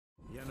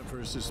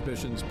her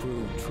suspicions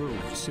proved true,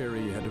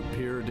 Ciri had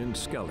appeared in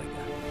Skellige.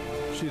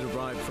 She'd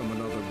arrived from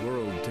another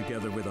world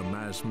together with a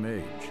masked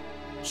mage.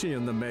 She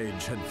and the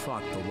mage had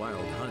fought the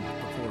Wild Hunt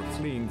before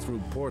fleeing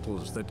through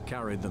portals that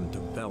carried them to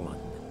Velen.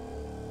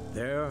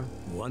 There,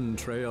 one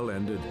trail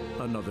ended,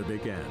 another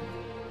began.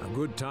 A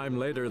good time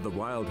later, the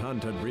Wild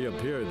Hunt had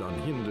reappeared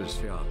on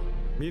Hindersfjall,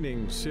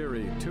 meaning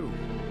Ciri, too,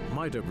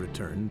 might have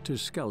returned to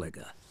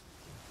Skellige.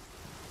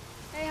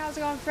 Hey, how's it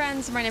going,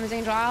 friends? My name is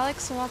Angel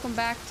Alyx, and welcome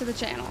back to the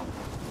channel.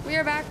 We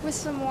are back with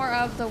some more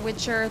of The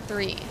Witcher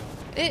 3.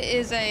 It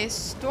is a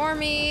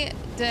stormy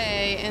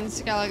day in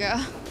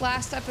Skellige.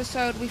 Last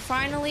episode, we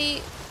finally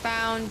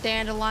found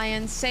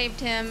Dandelion, saved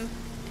him,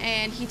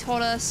 and he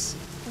told us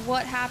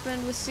what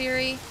happened with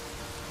Ciri.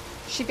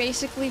 She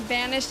basically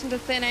vanished into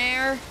thin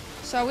air,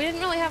 so we didn't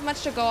really have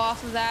much to go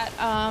off of that,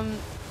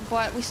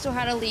 but we still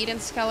had a lead in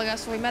Skellige,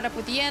 so we met up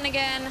with Yen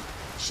again.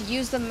 She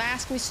used the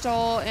mask we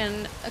stole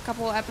in a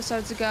couple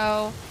episodes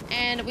ago,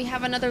 and we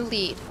have another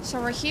lead. So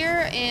we're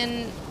here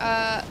in,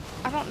 I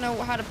don't know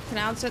how to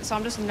pronounce it, so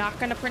I'm just not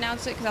going to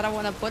pronounce it because I don't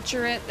want to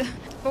butcher it.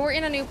 But we're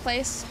in a new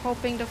place,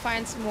 hoping to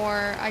find some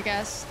more, I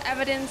guess,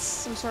 evidence,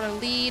 some sort of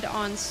lead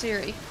on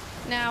Ciri.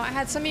 Now, I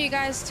had some of you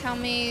guys tell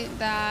me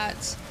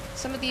that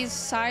some of these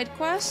side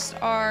quests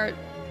are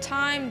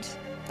timed,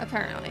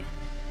 apparently.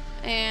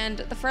 And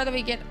the further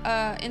we get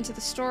into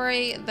the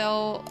story,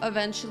 they'll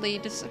eventually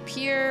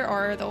disappear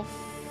or they'll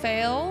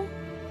fail.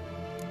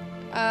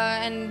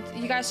 And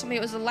you guys told me it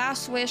was The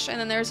Last Wish, and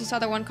then there's this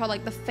other one called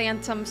like the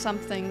Phantom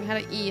something,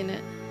 had an E in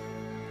it.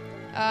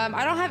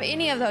 I don't have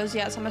any of those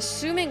yet, so I'm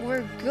assuming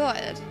we're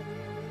good.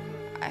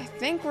 I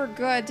think we're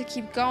good to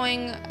keep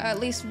going at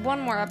least one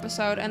more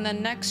episode, and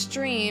then next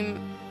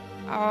stream,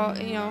 I'll,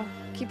 you know,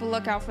 keep a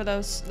lookout for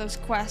those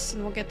quests,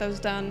 and we'll get those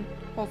done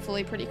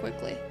hopefully pretty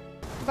quickly.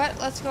 But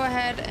let's go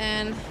ahead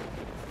and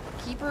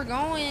keep her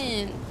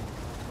going.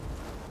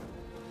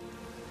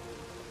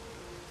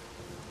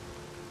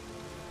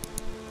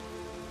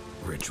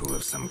 Ritual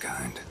of some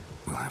kind.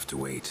 We'll have to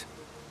wait.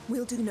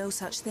 We'll do no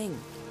such thing.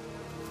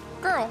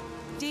 Girl.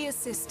 Dear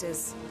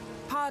sisters,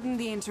 pardon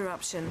the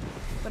interruption,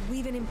 but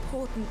we've an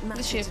important matter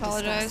Did she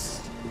apologize?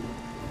 to discuss.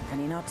 Can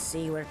you not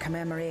see we're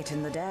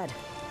commemorating the dead?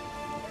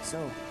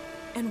 So?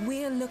 And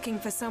we're looking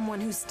for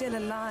someone who's still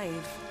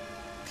alive.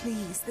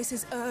 Please, this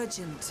is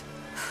urgent.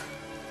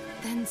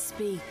 Then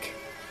speak.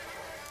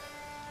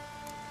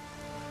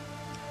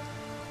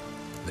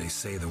 They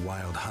say the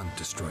Wild Hunt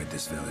destroyed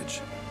this village.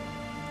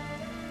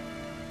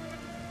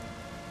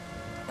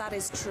 That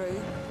is true,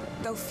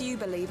 though few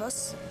believe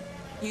us.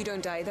 You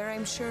don't either,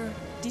 I'm sure.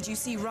 Did you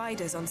see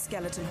riders on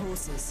skeleton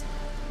horses,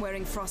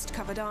 wearing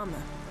frost-covered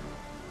armor?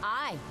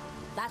 Aye,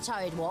 that's how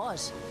it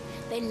was.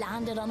 They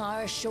landed on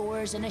our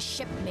shores in a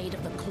ship made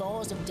of the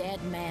claws of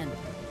dead men,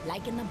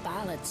 like in the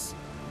ballads.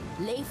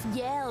 Leif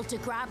yelled to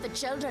grab the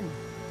children.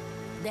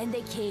 Then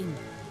they came,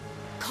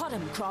 cut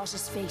him across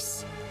his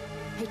face.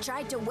 He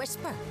tried to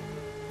whisper,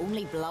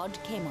 only blood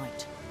came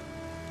out.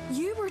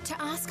 You were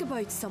to ask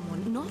about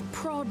someone, not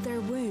prod their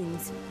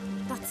wounds.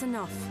 That's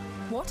enough.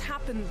 What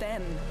happened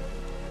then?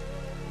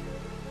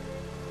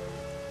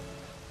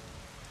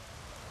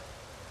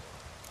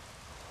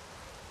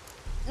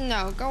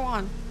 No, go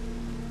on.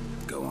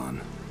 Go on.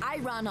 I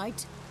ran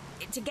out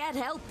to get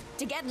help,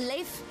 to get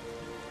Leif.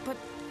 But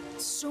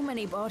so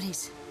many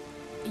bodies.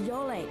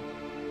 Yolle,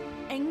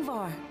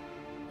 Ingvar,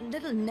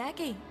 little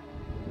Necky.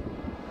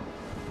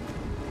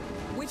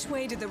 Which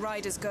way did the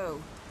riders go?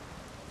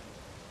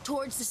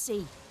 Towards the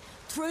sea,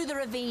 through the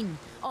ravine,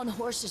 on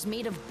horses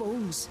made of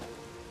bones.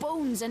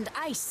 Bones and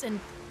ice and...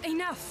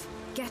 Enough!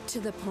 Get to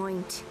the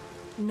point.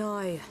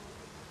 Now.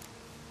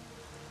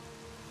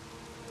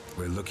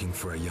 We're looking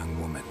for a young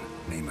woman,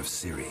 name of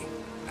Ciri.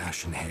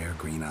 Ashen hair,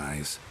 green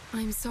eyes.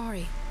 I'm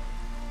sorry.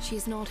 She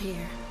is not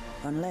here.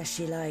 Unless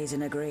she lies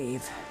in a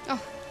grave.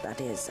 Oh.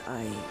 That is,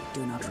 I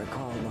do not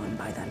recall one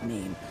by that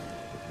name.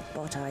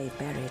 But I've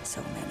buried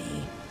so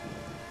many,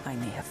 I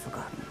may have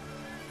forgotten.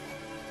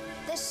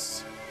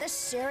 This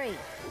Ciri,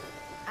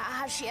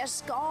 has she a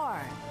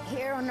scar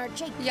here on her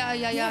cheek? Yeah.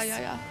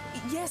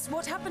 Yes,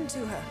 what happened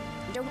to her?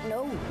 Don't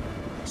know.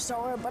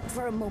 Saw her but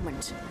for a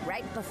moment,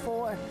 right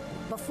before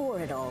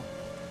it all.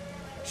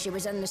 She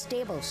was in the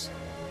stables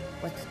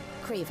with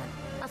Craven.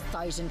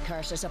 1,000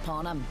 curses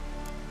upon him.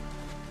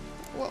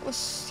 What was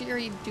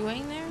Ciri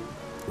doing there?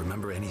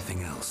 Remember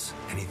anything else?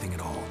 Anything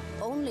at all?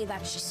 Only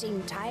that she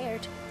seemed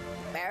tired.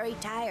 Very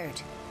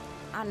tired.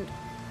 And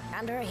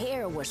her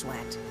hair was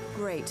wet.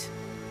 Great.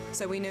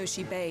 So we know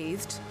she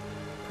bathed.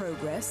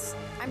 Progress.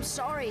 I'm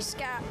sorry,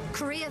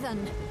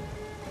 Craven.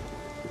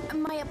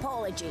 My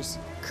apologies.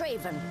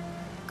 Craven.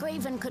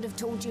 Craven could have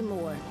told you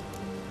more.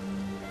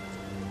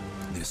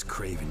 This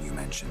Craven you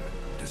mentioned,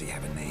 does he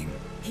have a name?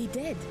 He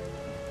did.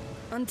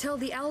 Until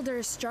the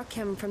elders struck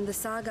him from the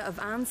saga of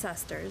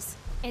ancestors.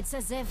 It's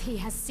as if he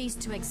has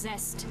ceased to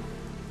exist.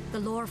 The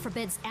lore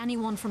forbids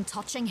anyone from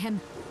touching him,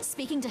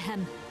 speaking to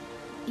him,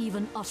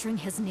 even uttering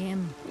his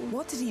name.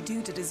 What did he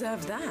do to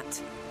deserve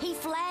that? He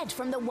fled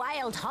from the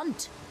Wild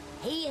Hunt.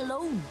 He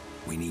alone.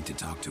 We need to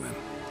talk to him.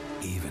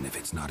 even if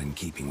it's not in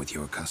keeping with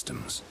your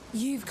customs.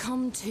 You've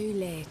come too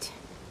late.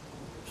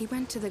 He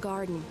went to the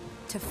garden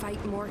to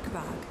fight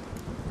Morkvag.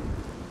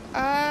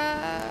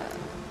 A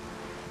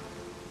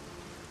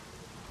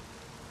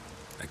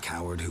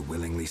coward who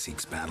willingly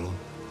seeks battle?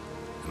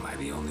 Am I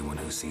the only one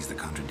who sees the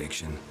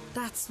contradiction?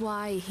 That's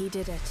why he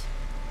did it.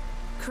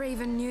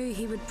 Craven knew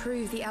he would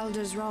prove the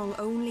elders wrong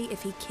only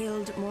if he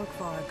killed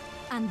Morkvarg.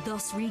 And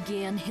thus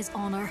regain his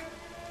honor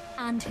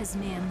and his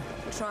name.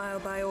 Trial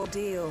by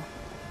ordeal.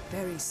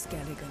 Very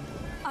Skelligan.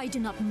 I do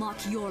not mock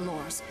your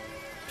laws.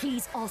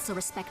 Please also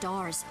respect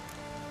ours.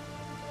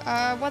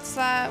 What's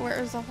that? Where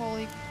is the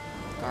Holy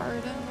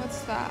Garden?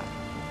 What's that?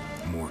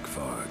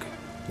 Morkvarg.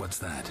 What's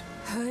that?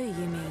 Who, you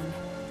mean?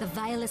 The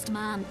vilest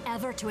man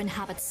ever to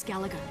inhabit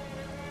Skellige.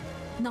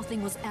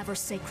 Nothing was ever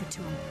sacred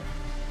to him.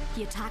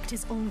 He attacked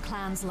his own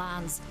clan's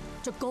lands,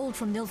 took gold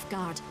from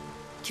Nilfgaard,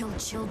 killed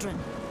children,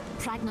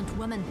 pregnant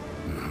women.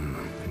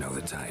 Know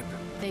the type.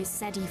 They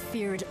said he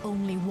feared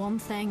only one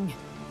thing,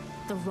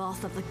 the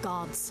wrath of the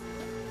gods.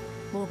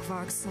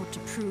 Morkvarg sought to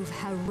prove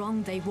how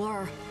wrong they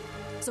were,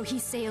 so he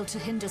sailed to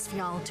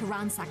Hindisfjall to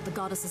ransack the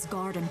goddess's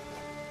garden.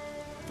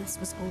 This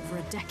was over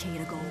a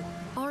decade ago.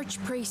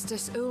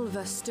 Archpriestess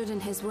Ulva stood in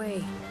his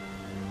way.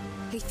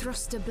 He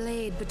thrust a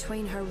blade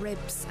between her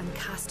ribs and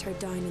cast her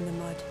down in the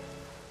mud.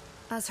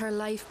 As her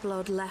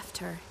lifeblood left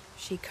her,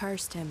 she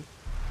cursed him,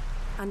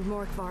 and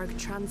Morkvarg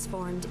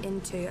transformed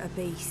into a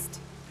beast.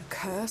 A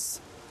curse?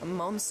 A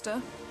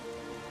monster?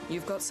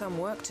 You've got some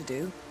work to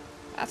do.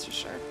 That's for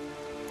sure.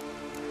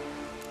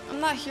 I'm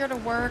not here to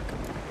work.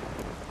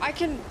 I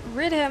can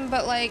rid him,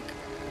 but like,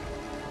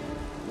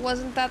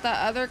 wasn't that the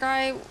other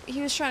guy?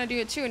 He was trying to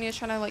do it too, and he was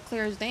trying to like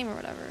clear his name or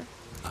whatever.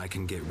 I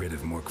can get rid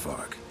of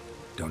Morkvarg.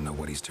 Don't know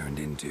what he's turned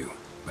into,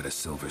 but a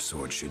silver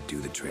sword should do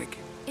the trick.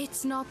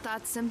 It's not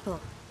that simple.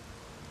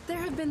 There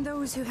have been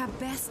those who have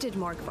bested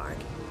Morkvarg,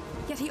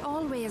 yet he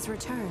always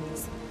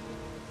returns.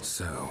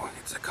 So,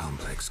 it's a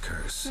complex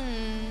curse.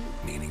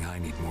 Meaning I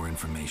need more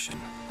information.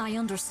 I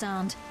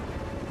understand,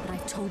 but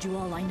I've told you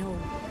all I know.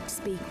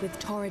 Speak with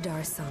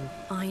Torridar's son,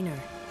 Einar.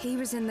 He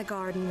was in the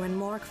garden when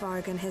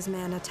Morkvarg and his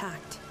men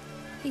attacked.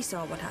 He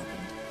saw what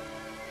happened.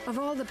 Of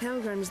all the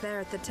pilgrims there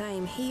at the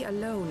time, he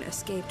alone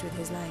escaped with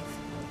his life.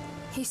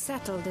 He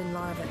settled in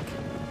Larvik.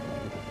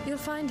 You'll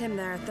find him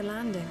there at the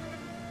landing,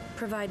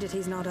 provided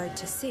he's not out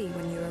to sea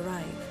when you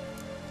arrive.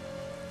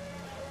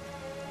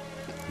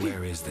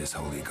 Where is this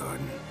holy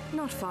garden?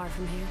 Not far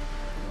from here.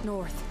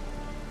 North.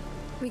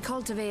 We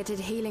cultivated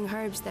healing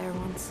herbs there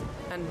once.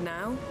 And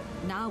now?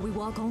 Now we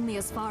walk only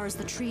as far as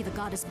the tree the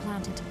goddess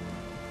planted.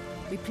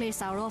 We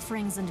place our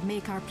offerings and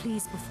make our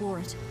pleas before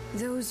it.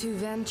 Those who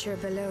venture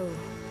below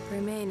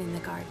remain in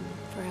the garden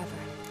forever.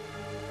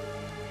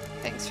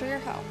 Thanks for your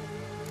help.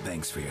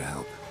 Thanks for your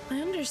help. I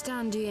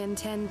understand you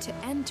intend to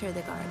enter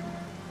the garden.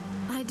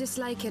 I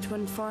dislike it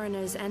when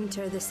foreigners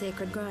enter the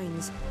sacred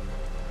grounds,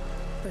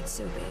 but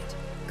so be it.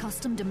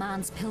 Custom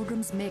demands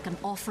pilgrims make an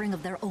offering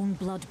of their own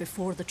blood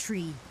before the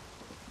tree.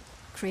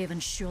 Craven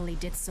surely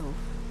did so.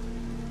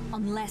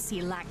 Unless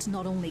he lacked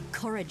not only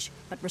courage,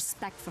 but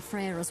respect for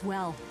Freyr as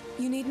well.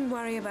 You needn't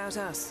worry about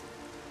us.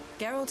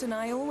 Geralt and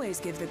I always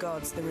give the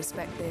gods the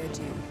respect they are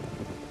due.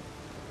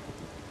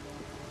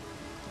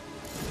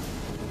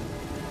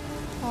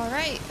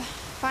 Alright.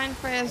 Find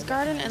Freya's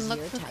garden and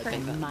look for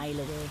Craven. A mile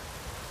away.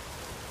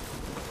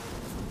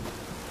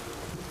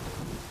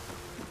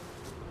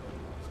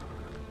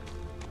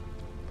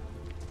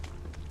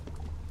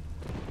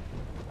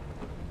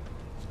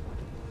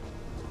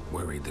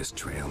 Worried this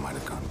trail might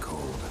have gone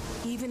cold.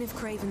 Even if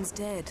Craven's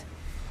dead,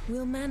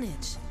 we'll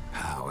manage.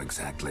 How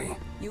exactly?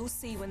 You'll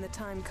see when the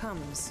time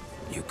comes.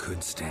 You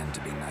could stand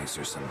to be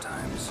nicer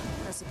sometimes.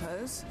 I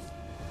suppose.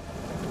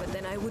 But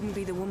then I wouldn't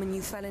be the woman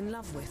you fell in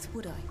love with,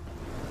 would I?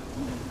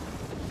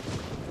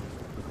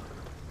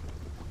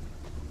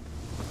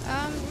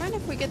 Mind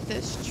if we get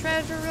this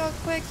treasure real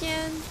quick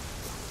in?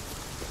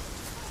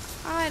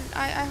 I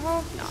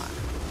hope not.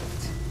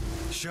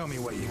 Show me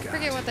what you got.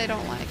 Forget what they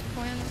don't like,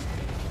 Quinn.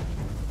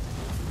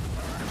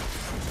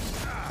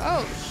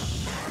 Oh,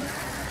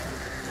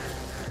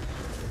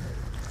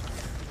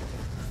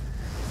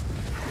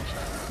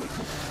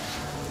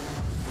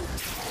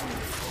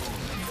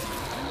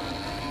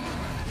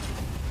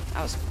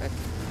 that was quick.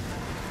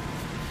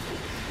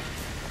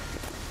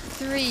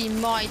 3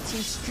 mighty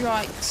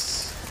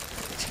strikes.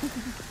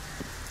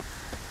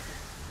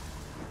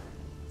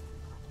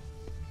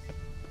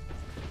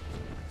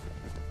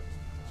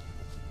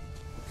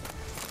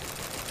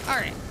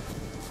 Alright.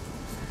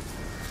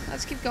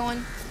 Let's keep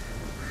going.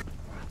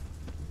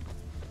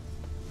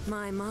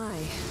 My.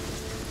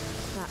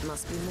 That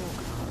must be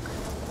Morkvarg.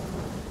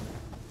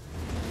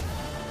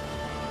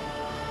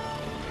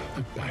 A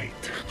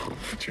bite.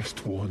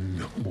 Just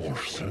one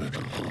morsel.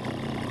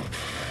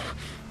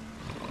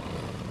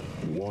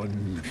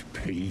 One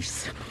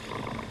piece.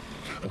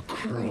 A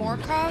crumb.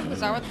 Morkov? Is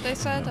that what they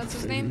said? That's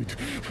his name?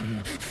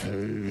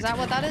 Is that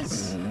what that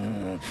is?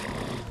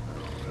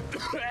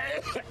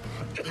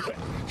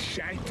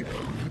 Shank!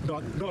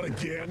 Not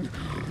again!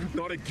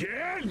 Not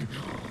again!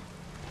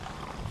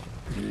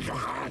 The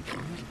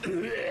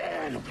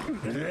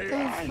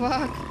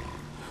fuck?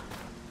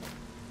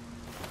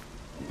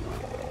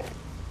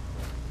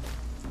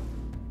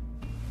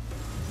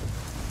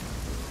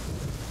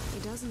 He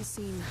doesn't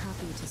seem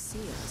happy to see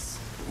us.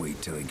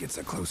 Wait till he gets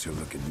a closer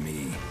look at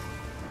me.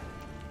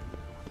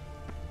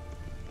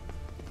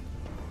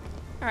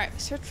 Alright,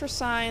 search for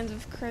signs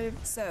of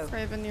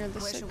Craven near the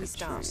where shall we sacred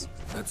start?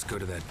 tree. Let's go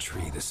to that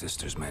tree the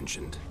sisters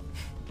mentioned.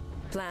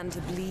 Plan to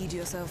bleed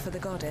yourself for the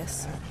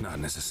goddess? Not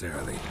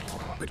necessarily,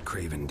 but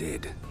Craven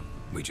did.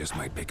 We just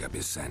might pick up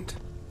his scent.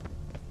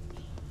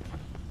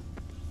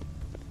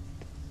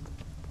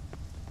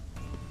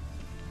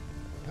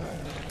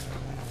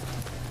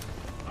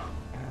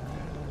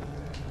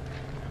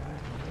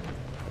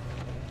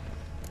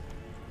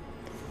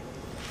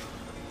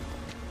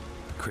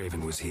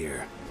 Craven was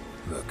here.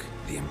 Look,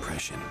 the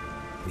impression.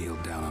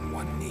 Kneeled down on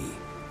one knee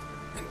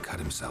and cut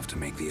himself to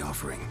make the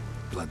offering.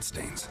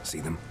 Bloodstains, see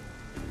them?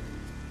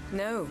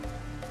 No.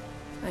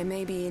 I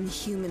may be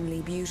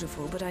inhumanly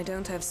beautiful, but I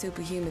don't have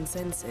superhuman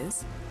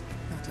senses.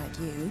 Not like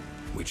you.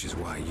 Which is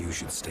why you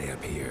should stay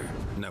up here.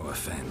 No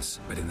offense,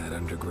 but in that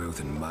undergrowth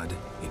and mud,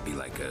 it'd be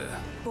like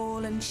a...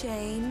 Ball and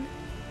chain?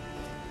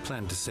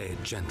 Planned to say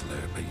it gentler,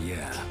 but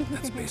yeah,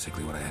 that's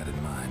basically what I had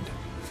in mind.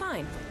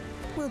 Fine.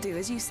 We'll do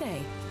as you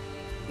say.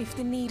 If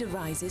the need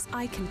arises,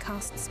 I can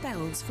cast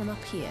spells from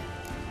up here.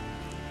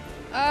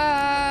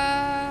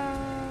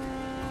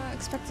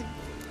 Expected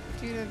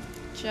you to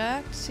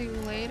Jack. See you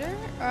later.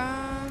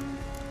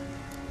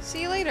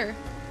 See you later.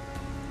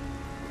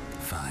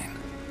 Fine.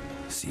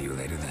 See you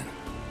later then.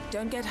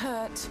 Don't get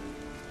hurt.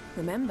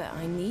 Remember,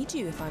 I need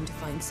you if I'm to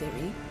find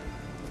Ciri.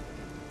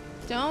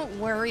 Don't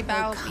worry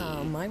about Oh,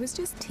 come. I was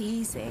just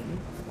teasing.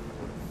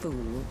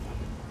 Fool.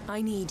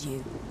 I need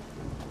you.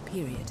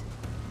 Period.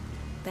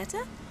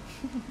 Better?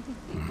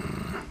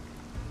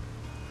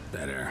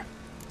 Better.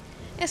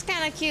 It's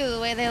kind of cute the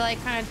way they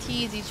like kind of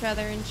tease each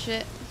other and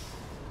shit.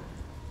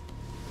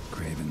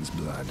 Craven's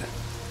blood,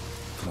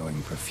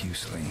 flowing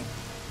profusely.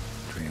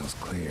 Trails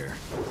clear.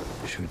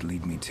 Should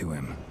lead me to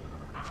him.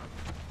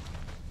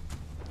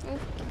 Oh,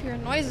 keep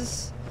hearing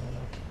noises.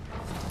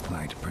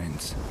 Light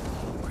prints.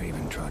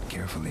 Craven trod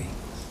carefully.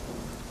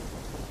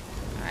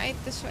 Alright,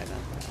 this way then.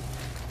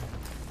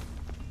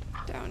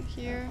 Down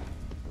here.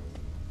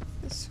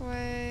 This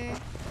way.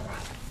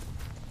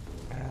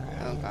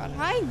 Oh god.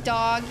 Hi,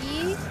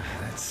 doggy.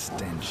 That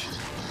stench.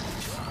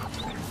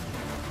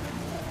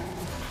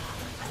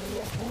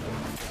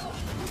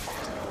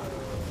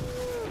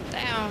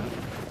 Down.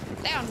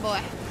 Down, boy.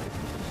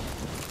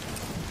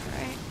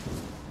 Alright.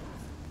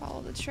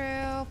 Follow the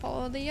trail.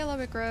 Follow the yellow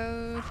brick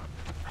road.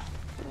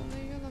 Follow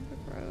the yellow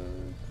brick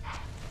road.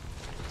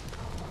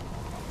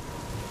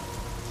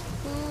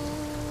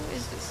 Who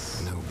is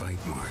this? No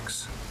bite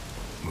marks.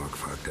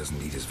 Morkvark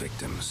doesn't eat his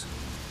victims.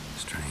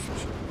 Strange.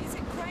 Is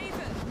it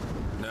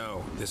Craven?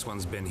 No, this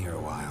one's been here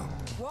a while.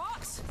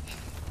 What?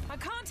 I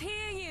can't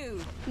hear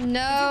you.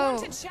 No.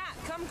 If you want to chat,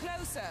 come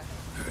closer.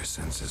 Her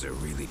senses are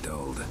really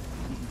dulled.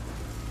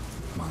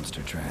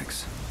 Monster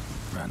tracks.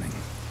 Running.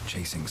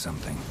 Chasing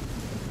something.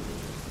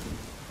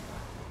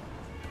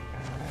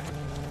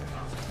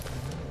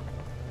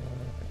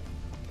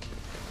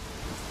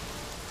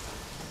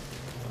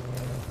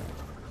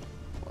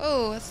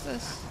 Whoa, what's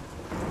this?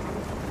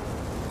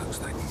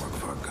 Looks like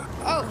Morkvark got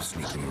Oh. bored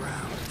sneaking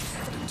around.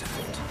 And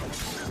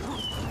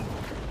attacked.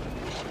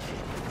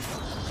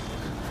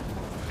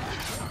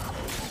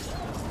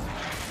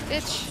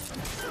 Bitch.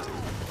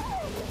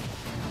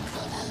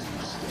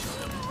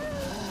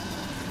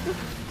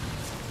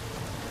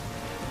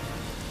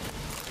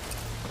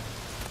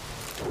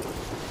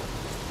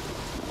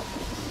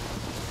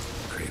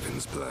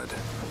 Craven's blood.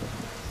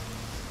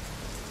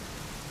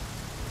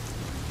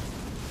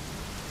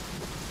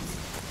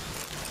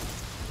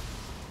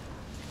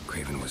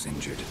 Craven was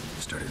injured.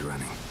 Started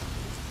running.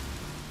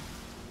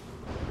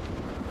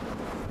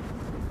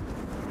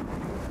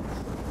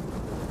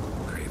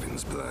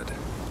 Craven's blood.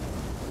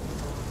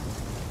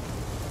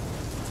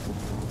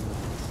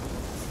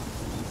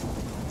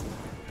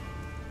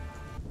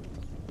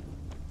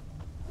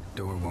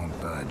 Door won't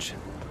budge.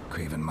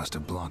 Craven must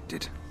have blocked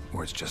it,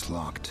 or it's just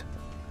locked.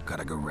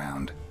 Gotta go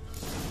round.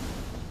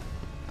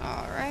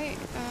 Alright,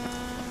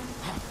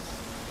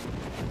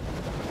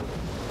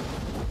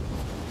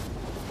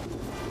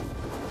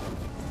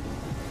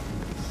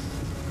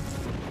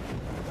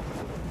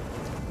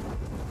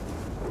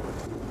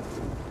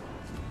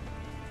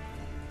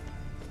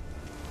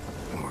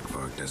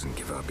 Morkvark doesn't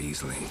give up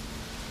easily.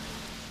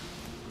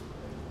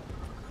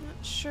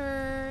 not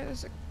sure.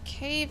 There's a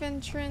cave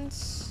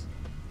entrance.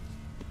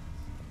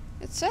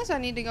 It says I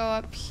need to go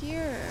up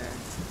here.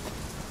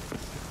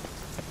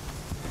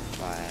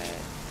 But I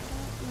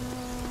don't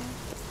know.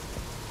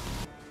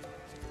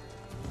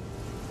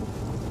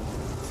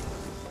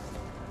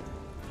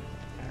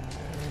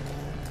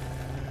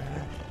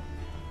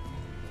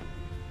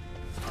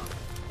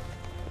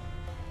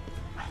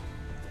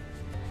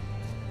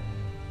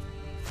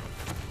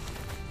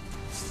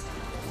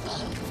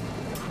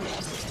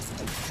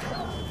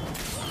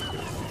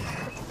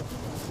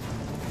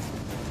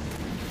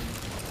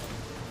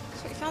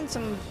 Found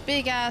some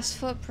big ass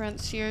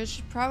footprints here.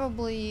 Should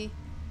probably.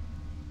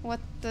 What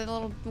the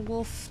little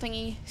wolf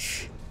thingy?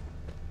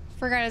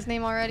 Forgot his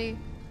name already.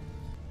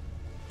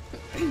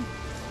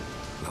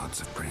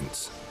 Lots of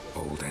prints,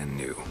 old and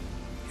new.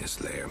 His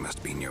lair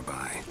must be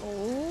nearby.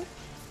 Oh.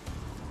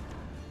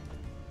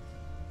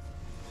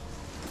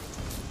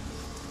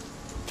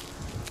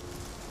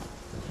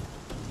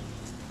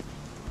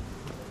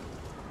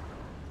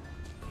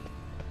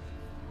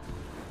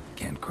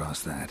 Can't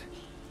cross that.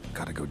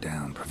 Gotta go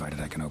down,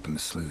 provided I can open the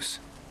sluice.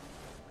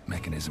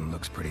 Mechanism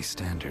looks pretty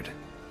standard.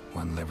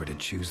 One lever to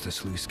choose the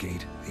sluice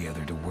gate, the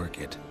other to work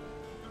it.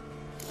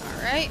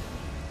 Alright.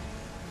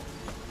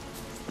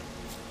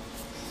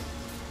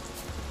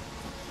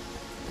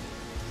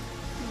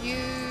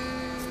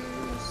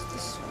 Use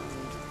this one.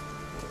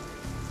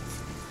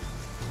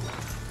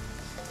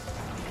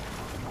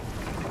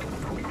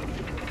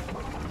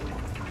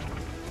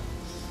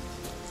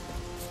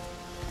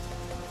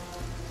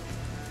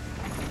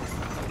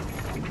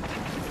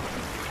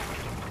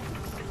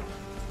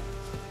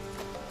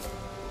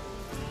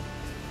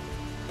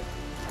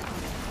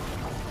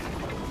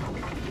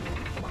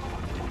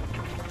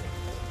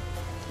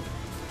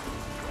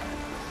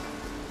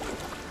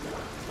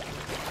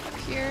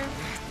 Here.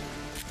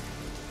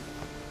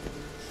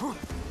 Here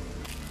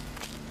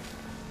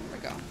we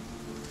go.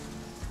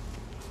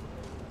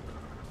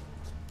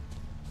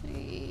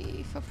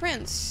 Hey,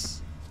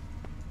 footprints.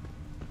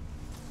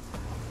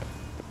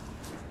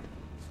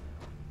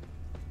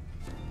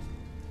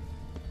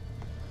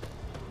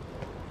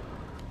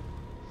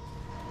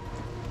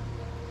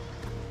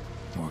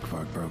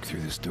 Morkvarg broke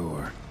through this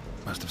door.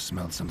 Must have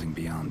smelled something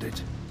beyond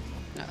it.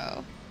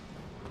 Uh-oh.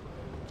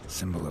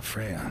 Symbol of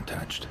Freya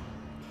untouched.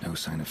 No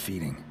sign of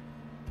feeding.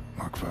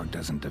 Morkvarg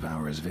doesn't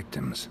devour his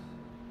victims.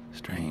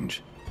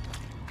 Strange.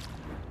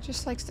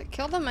 Just likes to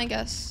kill them, I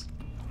guess.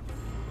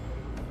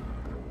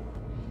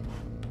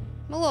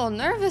 I'm a little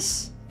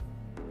nervous.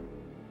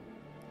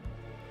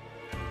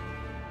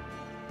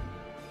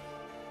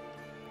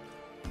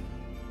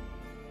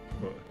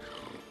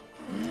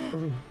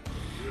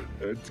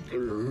 It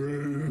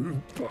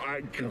grew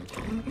back.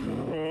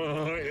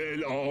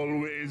 It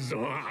always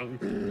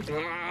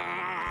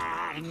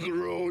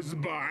grows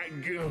back.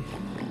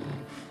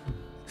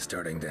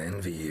 Starting to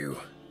envy you.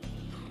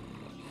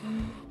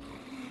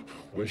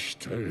 Wish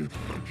to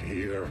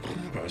hear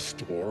a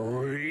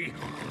story?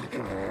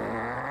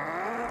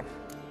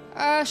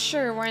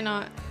 Sure, why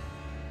not?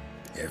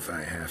 If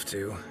I have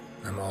to,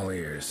 I'm all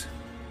ears.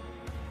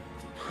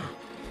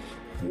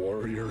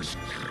 Warriors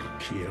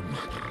came.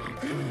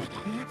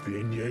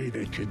 They knew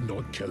they could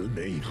not kill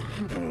me.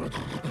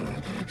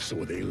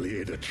 So they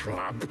laid a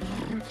trap.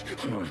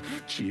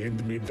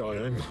 Chained me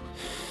down.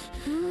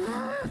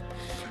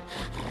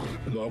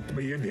 Locked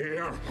me in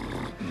here.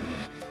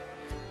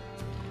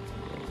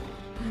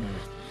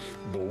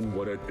 Know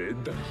what it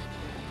did?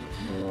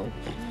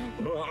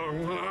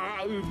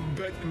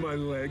 Bit my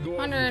leg off.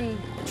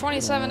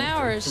 127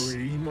 hours.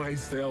 Free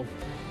myself.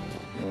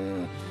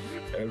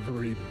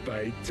 Every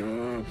bite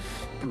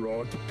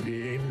brought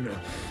pain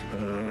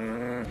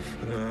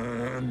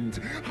and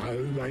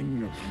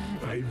howling.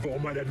 I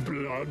vomited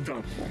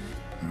blood.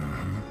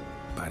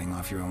 Biting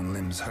off your own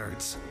limbs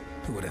hurts.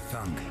 Who would have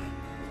thunk?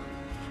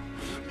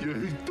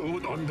 You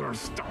don't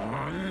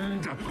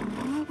understand.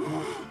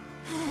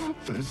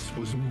 This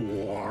was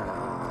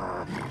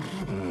more.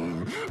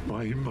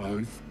 My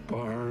mouth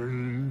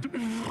burned.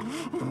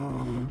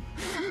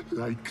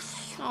 Like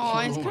Oh,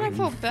 I kind of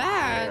feel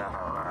bad.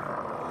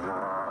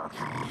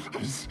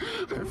 As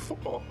if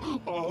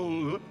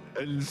all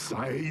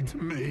inside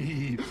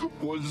me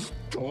was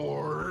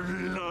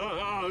torn.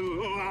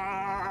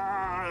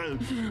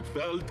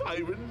 Felt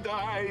I would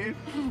die,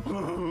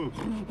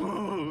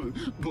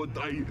 but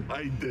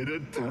I did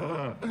it.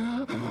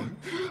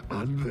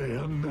 And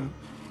then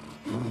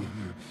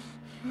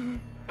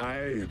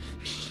I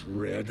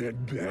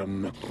shredded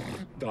them,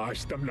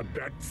 dashed them to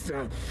bits,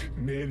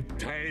 made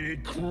tiny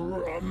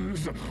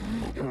crumbs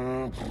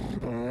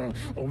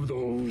of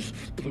those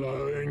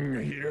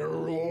plowing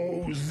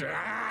heroes.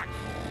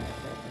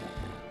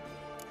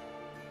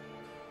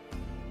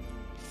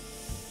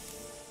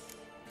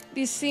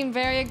 These seem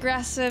very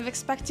aggressive,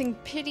 expecting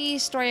pity.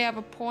 Story have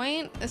a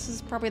point. This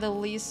is probably the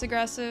least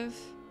aggressive.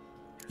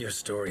 Your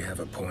story have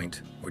a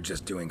point. We're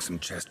just doing some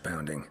chest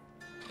pounding.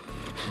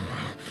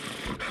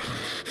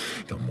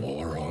 The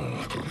moral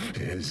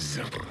is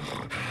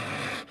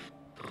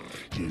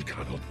you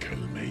cannot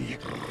kill me,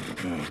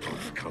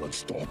 cannot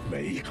stop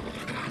me.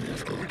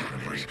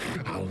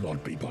 I'll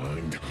not be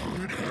bound.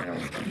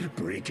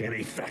 Break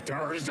any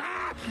fetters.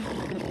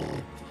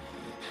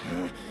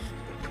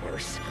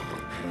 Curse.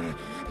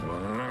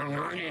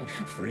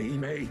 Free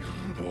me,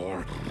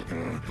 or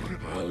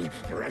I'll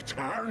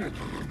return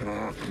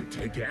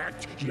to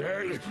get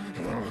you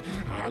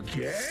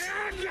again.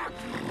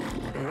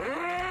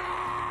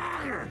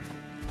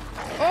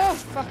 Oh,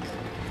 fuck.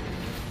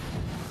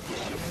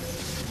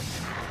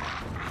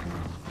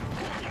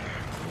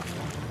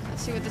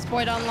 Let's see what this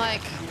boy don't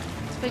like.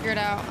 Let's figure it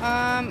out.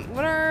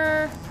 What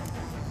are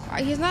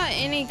He's not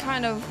any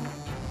kind of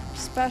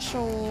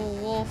special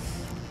wolf.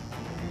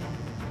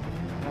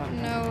 I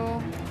don't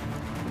know.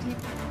 Would he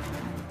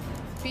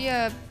be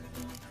a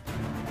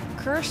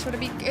curse? Would it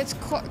be? It's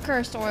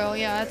cursed oil.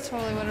 Yeah, that's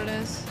totally what it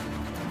is.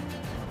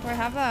 Do I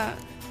have that?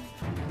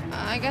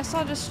 I guess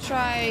I'll just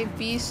try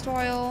beast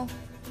oil.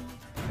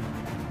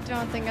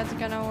 Don't think that's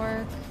gonna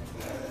work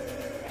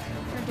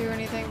or do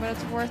anything, but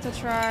it's worth a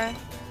try.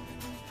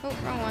 Oh,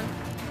 wrong one.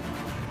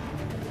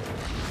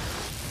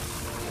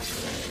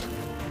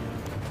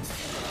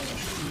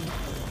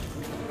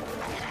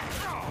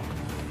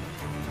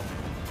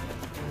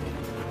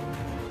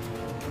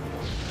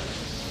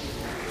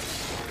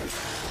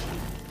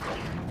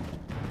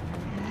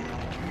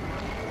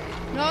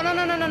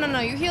 No,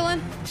 you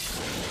healing?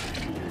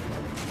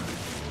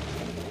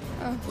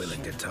 Oh.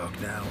 Willing to talk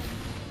now?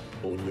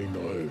 Only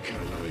now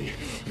can I.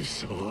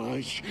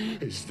 Such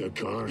is the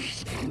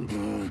curse.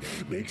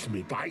 Makes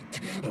me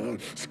bite,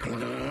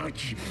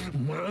 scratch,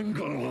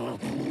 mangle,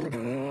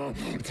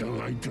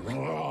 till I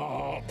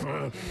drop.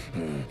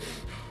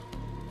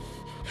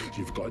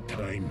 You've got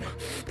time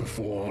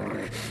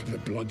before the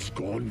blood's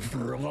gone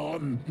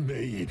from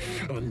me,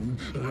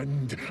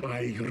 and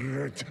I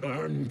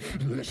return.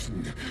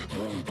 Listen,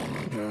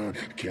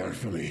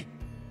 carefully.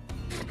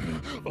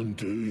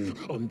 Undo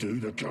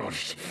the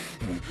curse.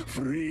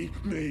 Free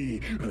me.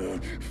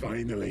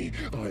 Finally,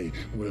 I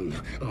will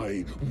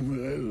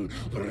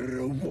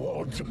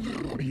reward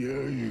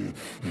you.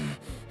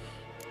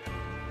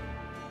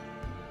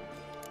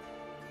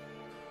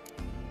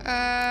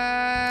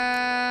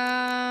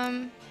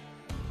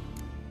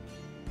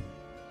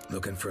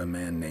 Looking for a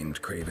man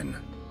named Craven.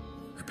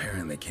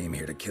 Apparently came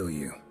here to kill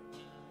you.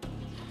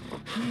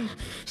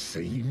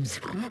 Seems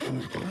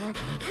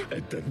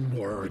it didn't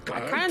work.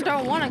 I kind of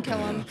don't want to kill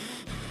him.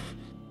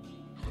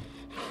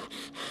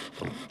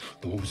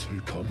 Those who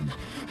come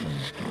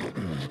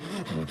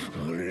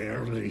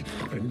rarely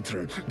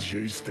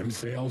introduce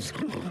themselves.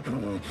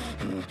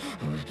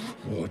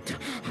 What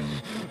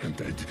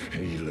did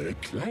he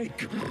look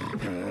like?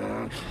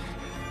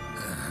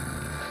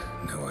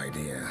 No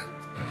idea.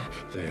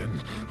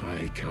 Then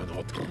I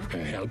cannot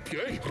help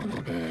you.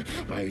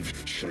 I've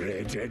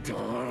shredded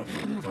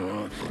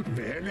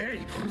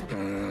many.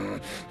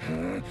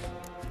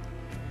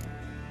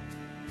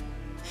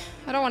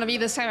 I don't want to be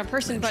this type of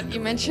person, but you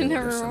mentioned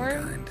a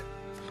reward.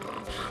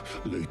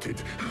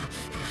 Looted,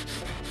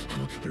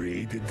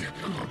 raided,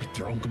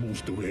 drunk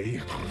most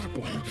away,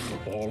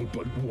 all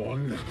but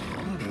one.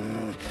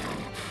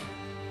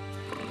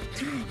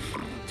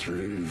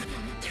 True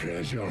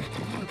treasure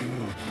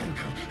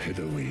hid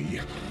away.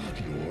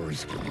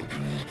 Yours.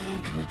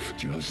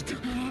 Just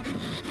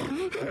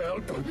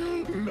help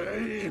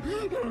me.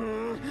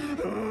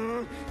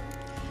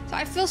 So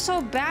I feel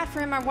so bad for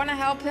him. I want to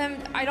help him.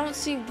 I don't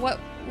see what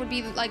would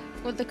be like,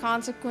 what the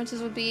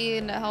consequences would be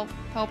in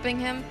helping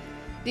him.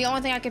 The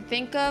only thing I could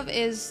think of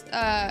is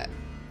that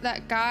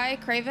guy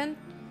Craven.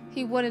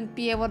 He wouldn't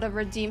be able to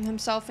redeem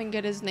himself and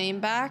get his name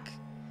back.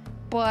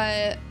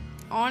 But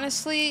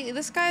honestly,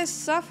 this guy's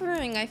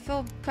suffering. I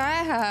feel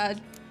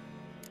bad.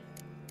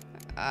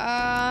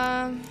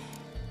 I'm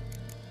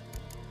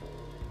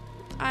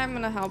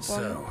gonna help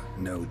him. So,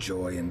 no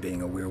joy in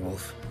being a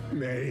werewolf?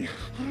 Nay,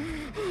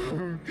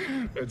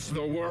 it's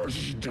the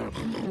worst.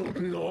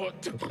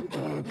 Not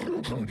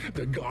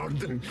the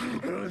garden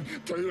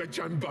to which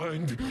I'm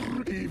bound,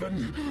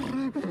 even,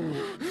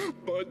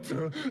 but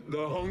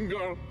the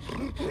hunger.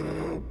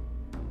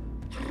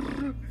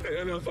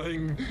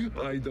 Anything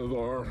I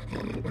devour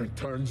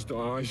turns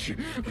to ash.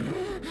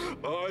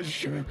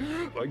 Ash.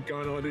 I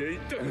cannot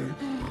eat.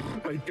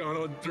 I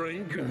cannot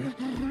drink.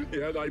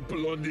 Yet I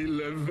bloody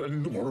live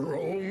and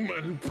roam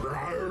and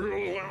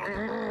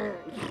prowl.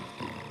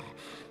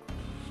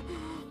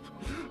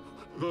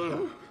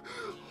 The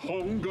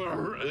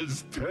hunger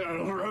is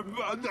terrible.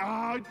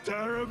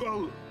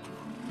 Terrible.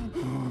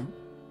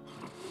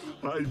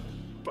 I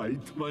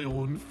bite my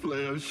own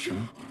flesh.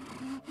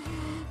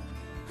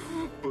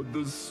 But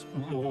the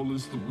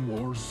smallest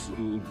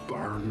morsel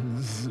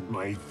burns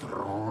my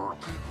throat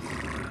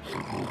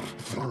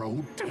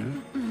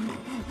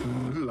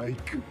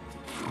like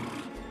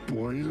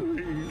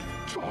boiling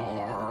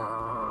tar.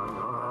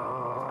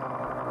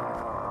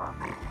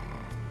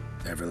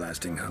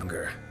 Everlasting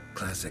hunger.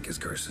 Classic as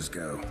curses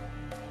go.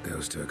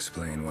 Goes to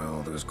explain why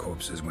all those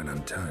corpses went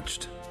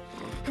untouched.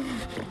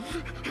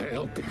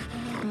 Help,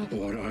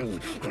 or I'll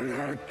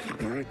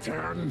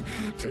return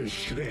to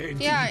shred.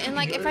 Yeah, and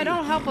like if I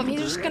don't help him,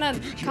 he's just gonna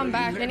come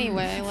back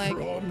anyway. Like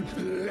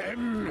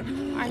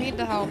I need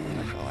to help him.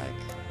 I feel like.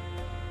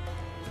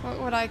 What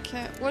would I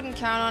wouldn't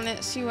count on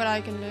it. See what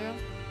I can do.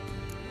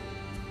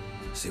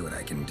 See what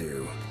I can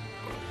do.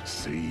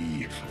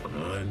 See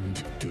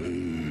and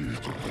do,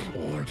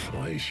 or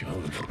I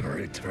shall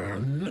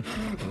return.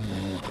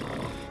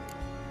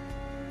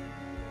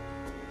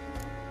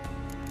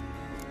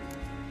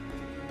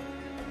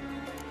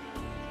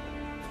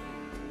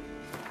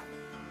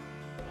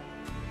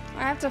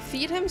 I have to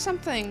feed him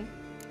something.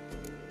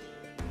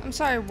 I'm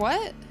sorry,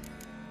 what?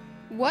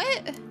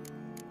 What?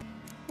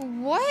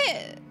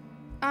 What?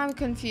 I'm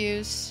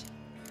confused.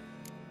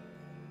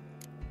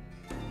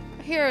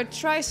 Here,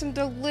 try some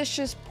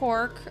delicious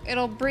pork.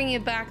 It'll bring you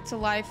back to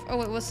life. Oh,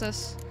 wait, what's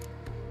this?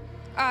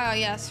 Ah,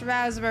 yes,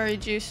 raspberry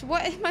juice.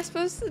 What am I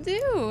supposed to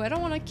do? I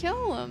don't want to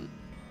kill him.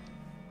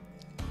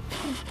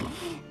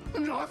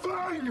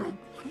 Nothing!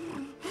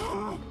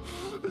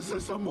 This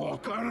is a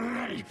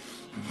mockery!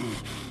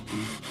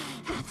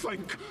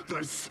 Think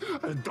this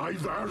a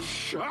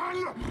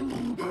diversion?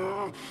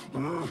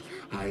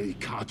 I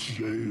catch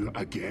you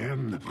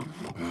again.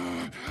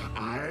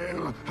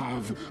 I'll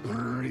have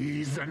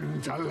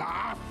reason to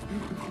laugh.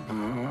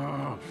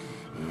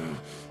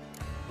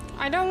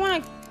 I don't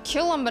want to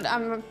kill him, but I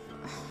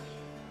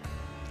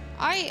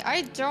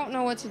don't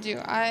know what to do.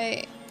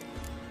 I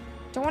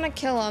don't want to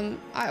kill him.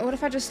 What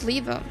if I just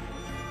leave him?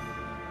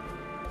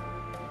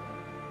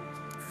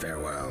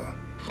 Farewell.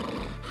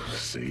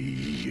 See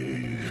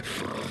you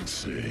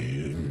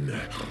soon.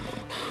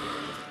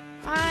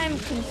 I'm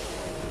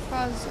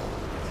puzzled.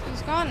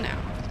 He's gone now.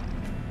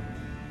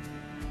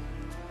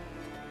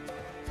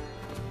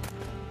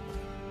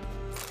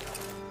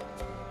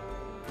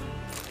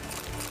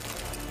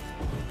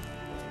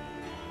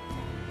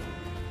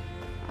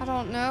 I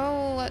don't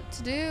know what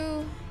to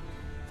do.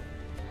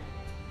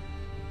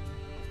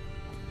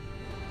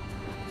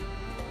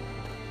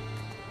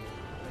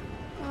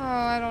 Oh,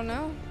 I don't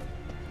know.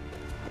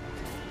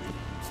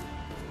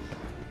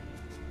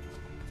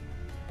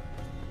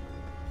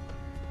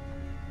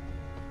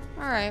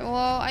 Alright,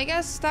 well, I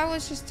guess that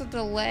was just a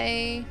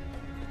delay.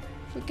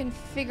 If we can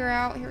figure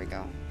out... Here we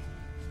go.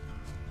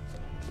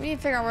 We need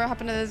to figure out what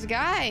happened to this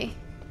guy.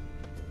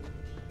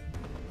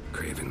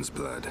 Craven's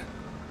blood.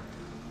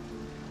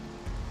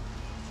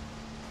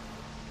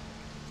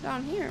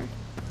 Down here.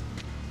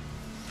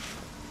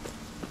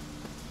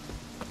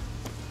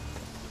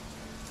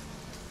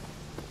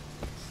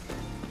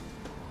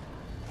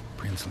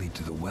 Prints lead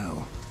to the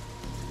well.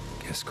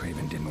 Guess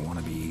Craven didn't want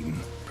to be eaten.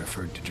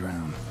 Preferred to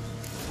drown.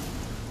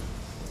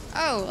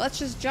 Oh, let's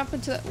just jump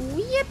into the...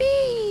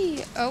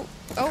 Yippee! Oh,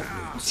 oh.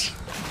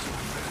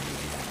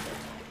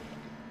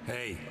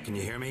 Hey, can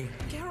you hear me?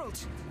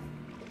 Geralt,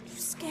 you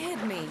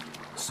scared me.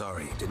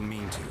 Sorry, didn't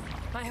mean to.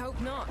 I hope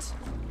not.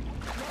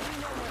 Let me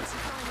know once you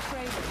find the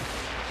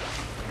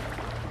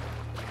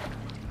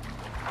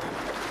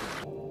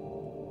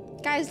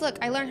Craven. Guys, look,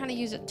 I learned how to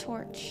use a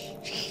torch.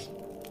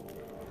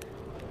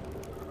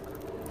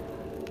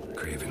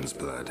 Craven's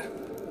blood.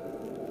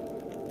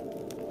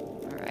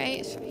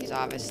 Alright, so he's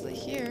obviously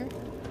here.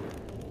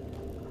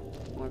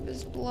 More of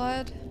his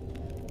blood.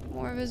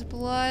 More of his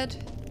blood.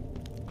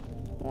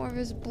 More of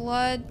his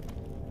blood.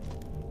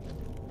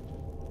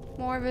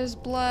 More of his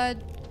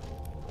blood.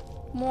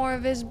 More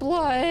of his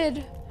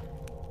blood.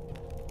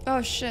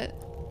 Oh shit.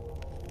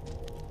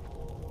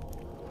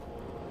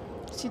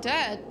 Is he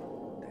dead?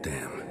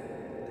 Damn.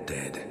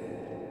 Dead.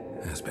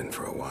 Has been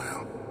for a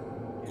while.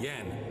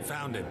 Yen,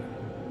 found him.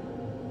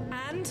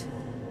 And?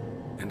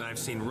 And I've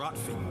seen rot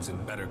fiends in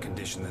better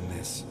condition than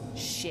this.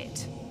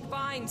 Shit.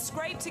 Fine,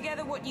 scrape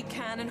together what you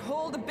can and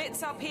haul the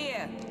bits up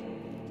here.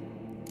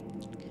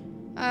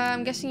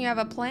 I'm guessing you have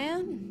a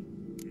plan?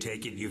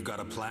 Take it you've got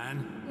a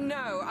plan?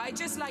 No, I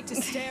just like to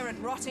stare at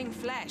rotting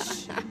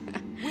flesh.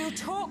 We'll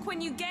talk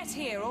when you get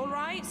here, all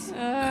right?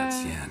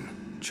 That's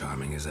Yen.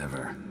 Charming as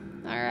ever.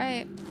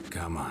 Alright.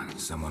 Come on,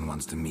 someone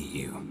wants to meet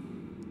you.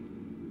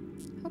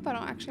 Hope I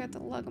don't actually have to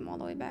lug him all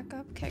the way back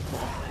up. Okay, cool.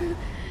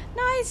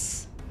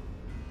 Nice!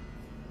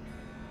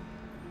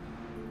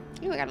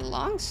 Ooh, I got a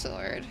long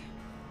sword.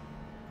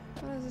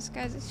 What is this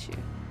guy's issue?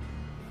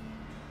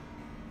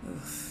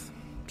 Oof.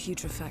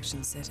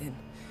 Putrefaction set in.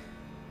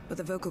 But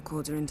the vocal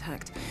cords are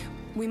intact.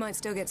 We might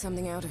still get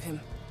something out of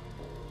him.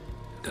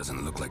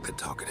 Doesn't look like the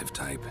talkative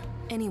type.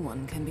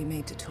 Anyone can be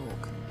made to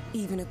talk.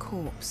 Even a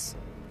corpse.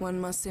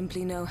 One must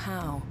simply know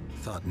how.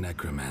 Thought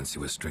necromancy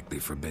was strictly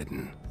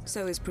forbidden.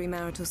 So is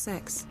premarital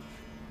sex.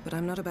 But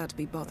I'm not about to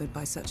be bothered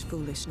by such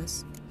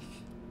foolishness.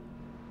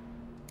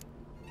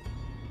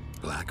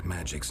 Black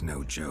magic's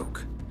no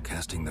joke.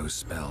 Casting those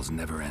spells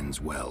never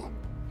ends well.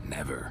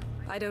 Never.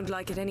 I don't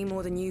like it any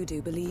more than you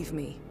do, believe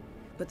me.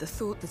 But the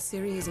thought that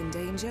Ciri is in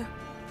danger,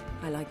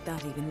 I like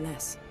that even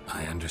less.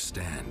 I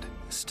understand.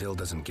 Still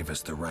doesn't give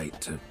us the right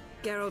to...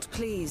 Geralt,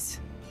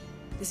 please.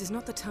 This is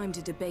not the time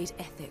to debate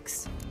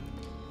ethics.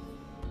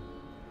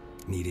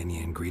 Need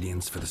any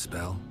ingredients for the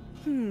spell?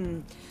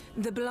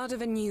 The blood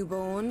of a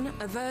newborn,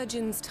 a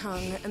virgin's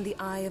tongue, and the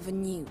eye of a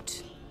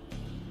newt.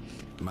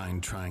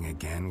 Mind trying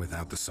again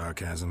without the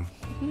sarcasm?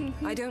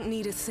 I don't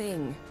need a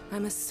thing.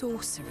 I'm a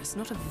sorceress,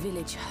 not a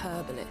village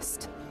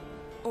herbalist.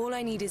 All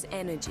I need is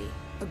energy.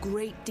 A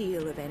great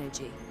deal of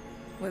energy.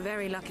 We're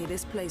very lucky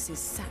this place is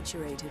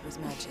saturated with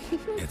magic.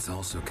 It's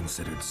also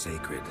considered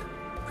sacred.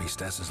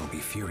 Priestesses will be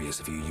furious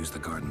if you use the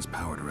garden's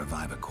power to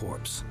revive a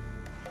corpse.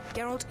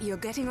 Geralt, you're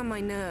getting on my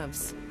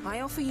nerves.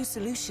 I offer you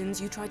solutions,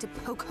 you try to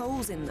poke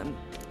holes in them.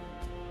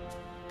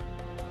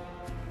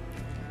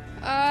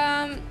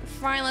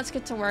 Fine, let's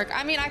get to work.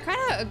 I mean, I kind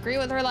of agree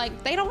with her.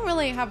 Like, they don't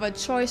really have a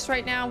choice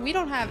right now. We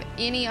don't have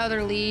any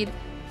other lead.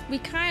 we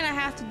kind of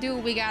have to do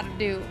what we gotta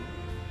do.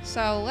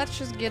 So let's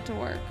just get to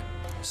work.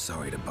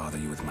 Sorry to bother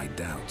you with my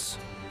doubts.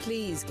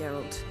 Please,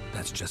 Geralt.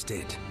 That's just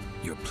it.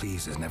 Your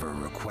please is never a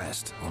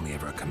request, only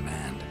ever a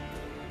command.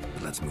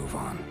 But let's move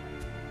on.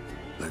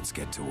 Let's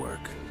get to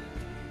work.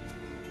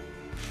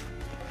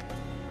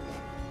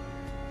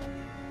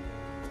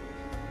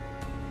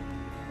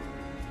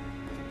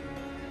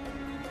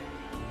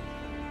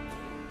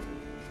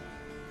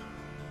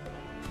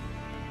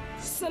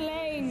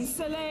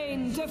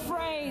 Selene,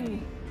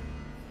 Dufresne!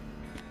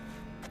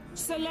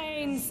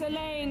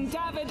 Selene,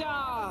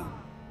 Davidar!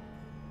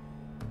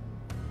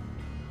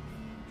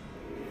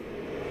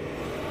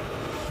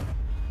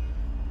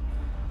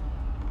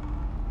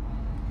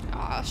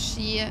 Oh,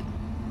 shit.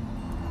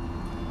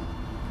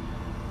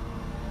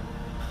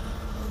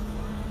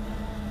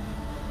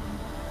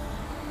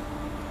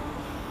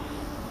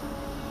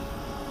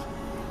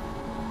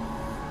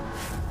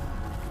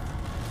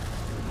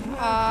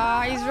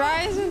 Ah, he's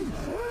rising.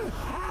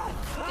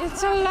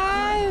 It's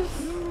alive.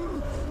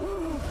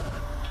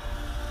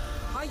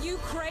 Are you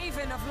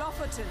Craven of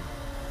Lofoten?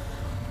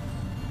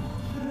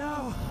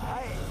 No,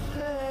 I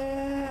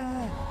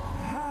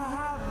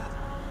have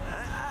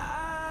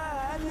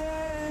a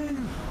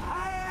name.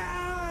 I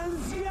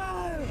am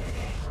Skull.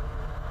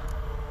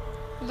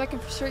 You're looking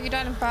for Ciri. You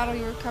died in battle.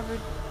 You recovered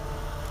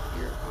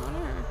your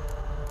honor.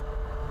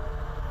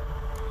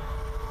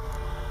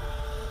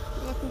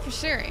 You're looking for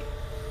Ciri.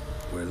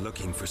 We're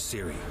looking for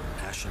Ciri.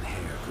 Ashen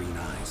hair, green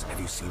eyes. Have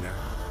you seen her?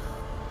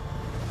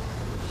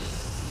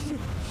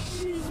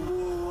 She's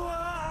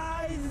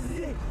wise.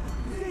 They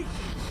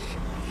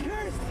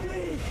cursed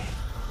me.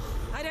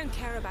 I don't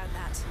care about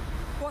that.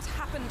 What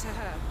happened to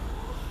her?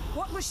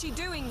 What was she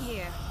doing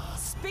here?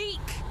 Speak!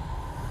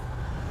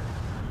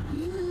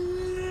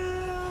 No.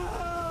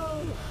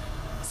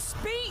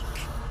 Speak!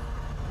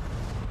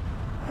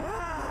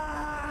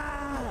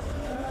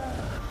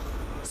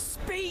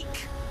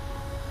 Speak!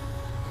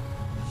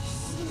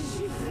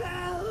 She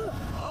fell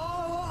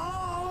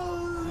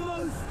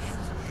almost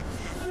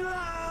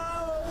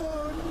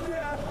drowned.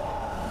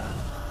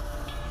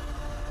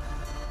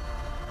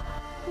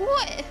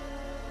 What?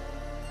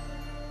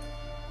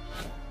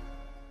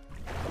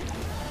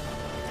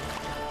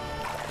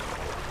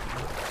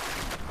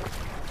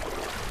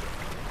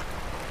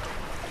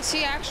 Is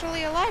he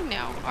actually alive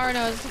now? Or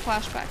no, it's a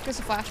flashback. It's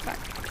a flashback.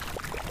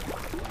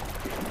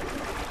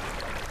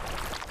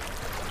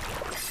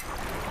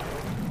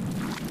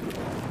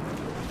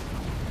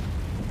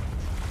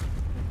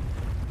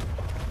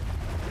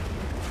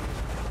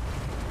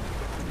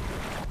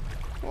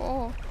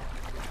 Whoa.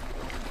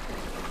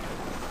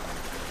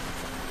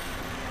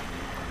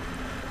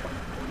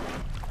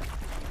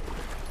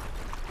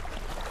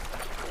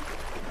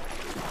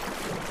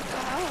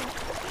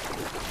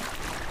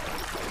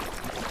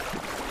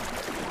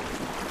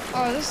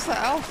 Oh, this is the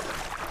elf.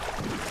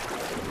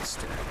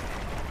 Mister,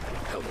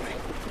 help me.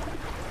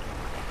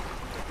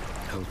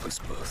 Help us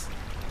both.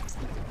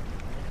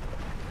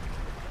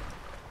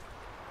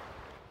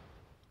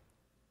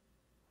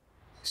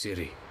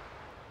 Ciri.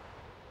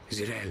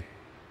 Zirel.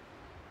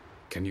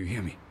 Can you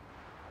hear me?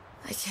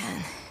 I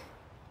can.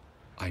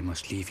 I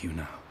must leave you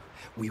now.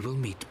 We will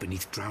meet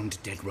beneath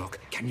drowned dead rock.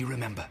 Can you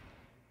remember?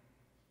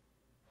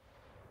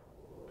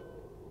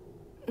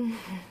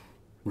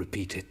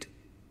 Repeat it.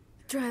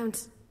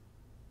 Drowned.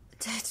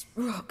 Dead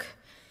rock.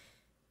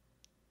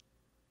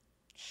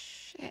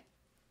 Shit.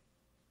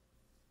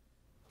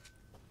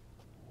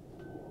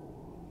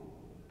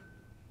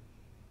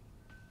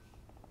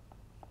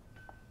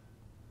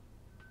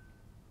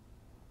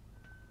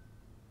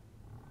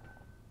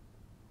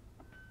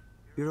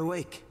 You're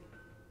awake,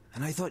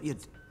 and I thought you'd...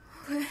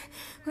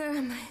 Where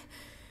am I?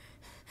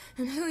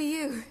 And who are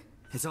you?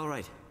 It's all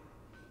right.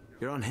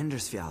 You're on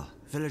Hindersfjall,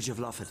 village of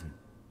Lofoten.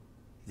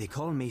 They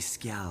call me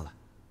Skjal.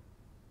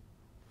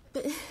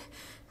 But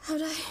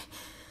how'd I...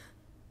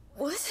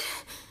 What?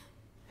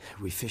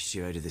 We fished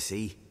you out of the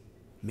sea.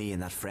 Me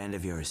and that friend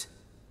of yours.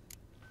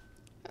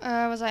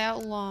 Was I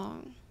out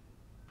long?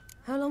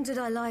 How long did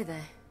I lie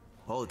there?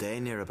 All day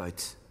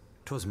nearabouts.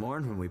 'Twas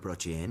morn when we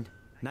brought you in.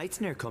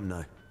 Night's near come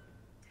now.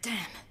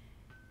 Damn.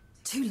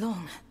 Too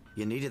long.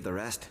 You needed the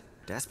rest,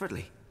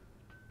 desperately.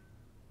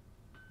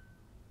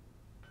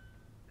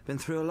 Been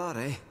through a lot,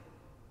 eh?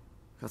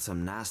 Got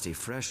some nasty,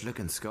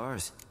 fresh-looking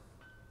scars.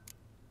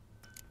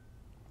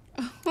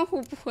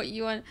 Oh, what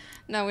you want?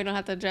 No, we don't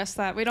have to address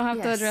that. We don't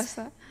have to address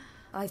that.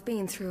 I've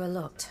been through a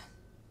lot.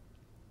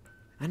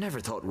 I never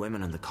thought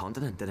women on the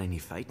continent did any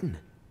fighting.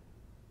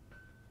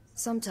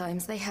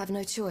 Sometimes they have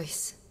no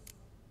choice.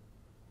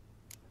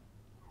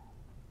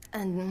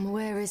 And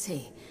where is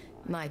he?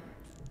 My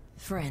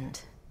friend.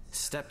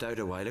 Stepped out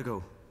a while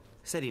ago.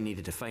 Said he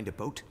needed to find a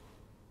boat.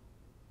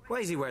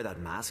 Why's he wear that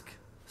mask?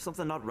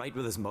 Something not right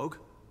with his mug?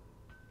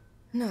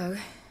 No.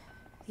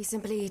 He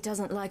simply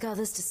doesn't like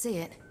others to see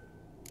it.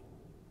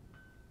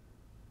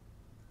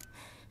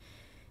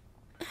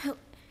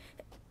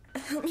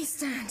 Help me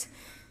stand.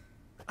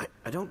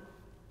 I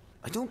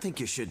don't think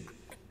you should...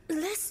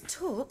 Less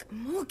talk,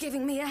 more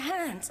giving me a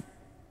hand.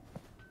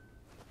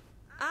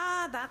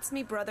 Ah, that's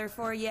me brother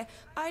for you.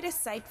 Out of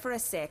sight for a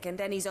second,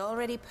 and he's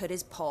already put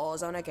his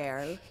paws on a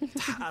girl.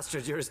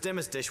 Astrid, you're as dim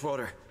as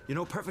dishwater. You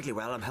know perfectly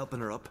well I'm helping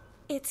her up.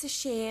 It's a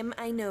shame,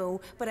 I know,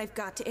 but I've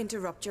got to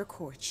interrupt your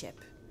courtship.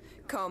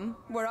 Come,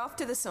 we're off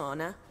to the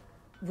sauna.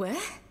 Where?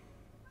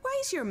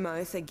 Why's your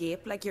mouth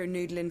agape like you're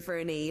noodling for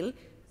an eel?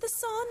 The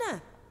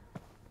sauna.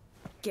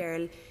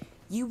 Girl,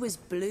 you was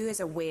blue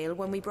as a whale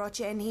when we brought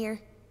you in here.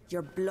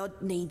 Your blood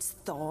needs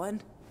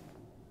thawing.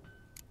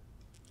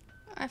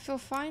 I feel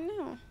fine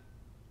now.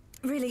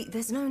 Really,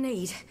 there's no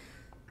need.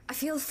 I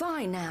feel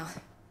fine now.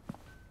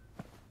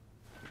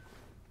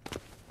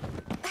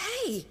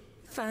 Hey,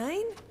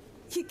 fine.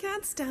 You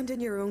can't stand on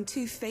your own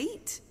 2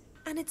 feet.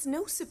 And it's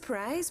no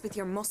surprise with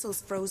your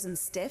muscles frozen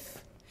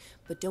stiff.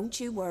 But don't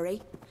you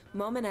worry.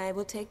 Mom and I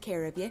will take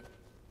care of you.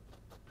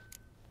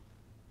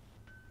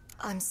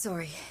 I'm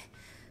sorry,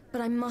 but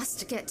I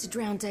must get to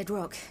Drowned Dead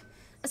Rock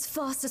as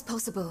fast as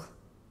possible.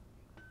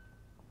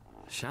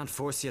 Shan't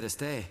force you to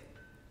stay.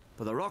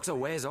 But the rock's a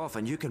ways off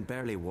and you can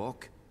barely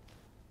walk.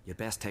 You'd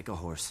best take a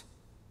horse.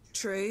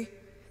 True.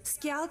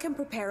 Skjal can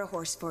prepare a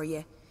horse for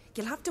you.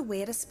 You'll have to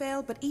wait a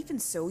spell, but even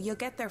so, you'll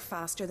get there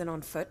faster than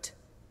on foot.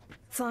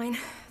 Fine,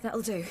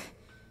 that'll do.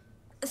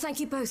 Thank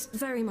you both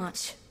very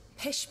much.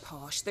 Pish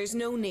posh, there's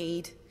no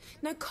need.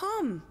 Now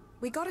come,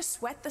 we gotta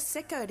sweat the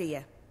sick out of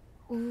you.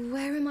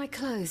 Where are my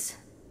clothes?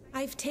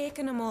 I've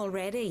taken them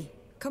already.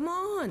 Come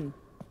on.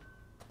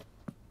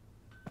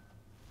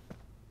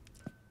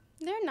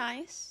 They're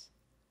nice.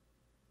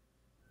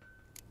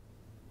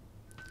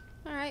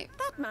 Alright.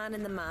 That man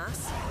in the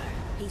mask,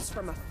 he's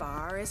from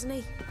afar, isn't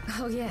he?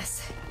 Oh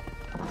yes,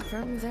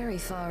 from very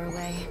far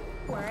away.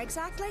 Where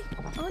exactly?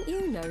 Aren't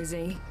you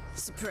nosy?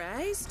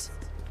 Surprised?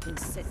 Been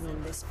sitting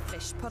in this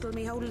fish puddle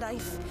me whole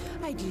life.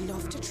 I'd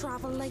love to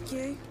travel like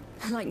you.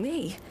 Like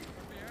me?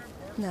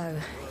 No,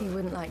 he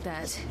wouldn't like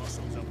that.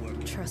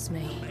 Trust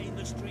me.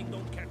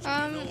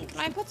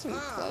 I put some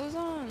clothes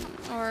on,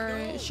 or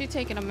is she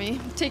taking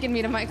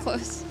me to my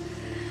clothes?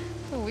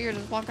 So weird,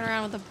 just walking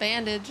around with a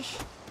bandage.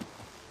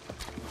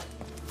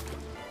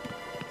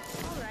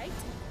 All right,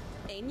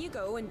 in you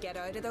go and get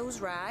out of those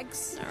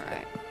rags. All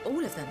right.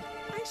 All of them?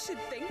 I should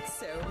think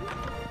so.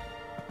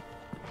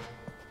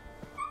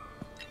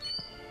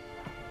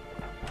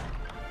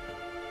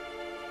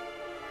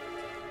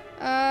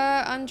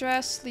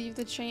 Undress, leave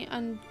the chain,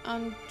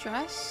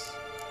 undress?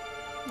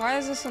 Why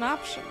is this an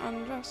option?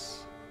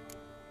 Undress.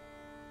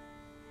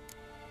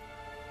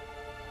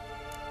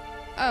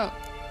 Oh.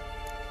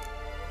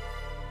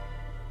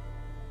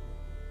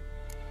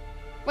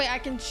 Wait, I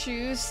can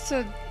choose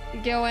to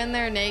go in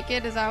there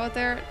naked? Is that what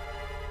they're...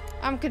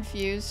 I'm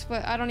confused,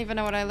 but I don't even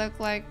know what I look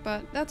like,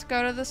 but let's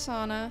go to the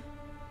sauna.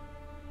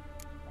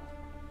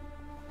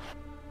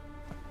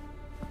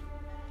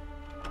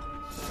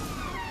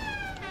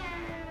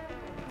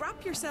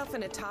 Wrap yourself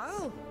in a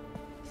towel.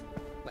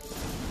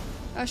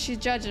 Oh, she's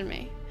judging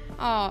me.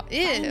 Oh,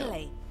 ew.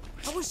 Finally.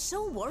 I was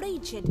so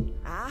worried she'd...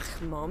 Ah,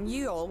 Mum,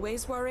 you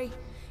always worry.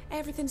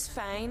 Everything's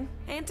fine,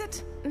 ain't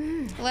it?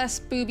 Less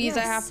boobies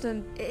I have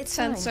to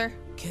censor.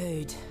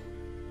 Good.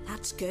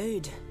 That's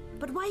good.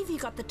 But why have you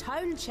got the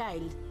towel,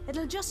 child?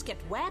 It'll just get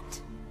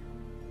wet.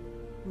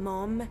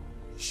 Mum,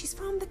 she's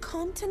from the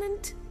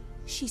continent.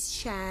 She's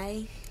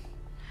shy.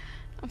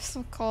 I'm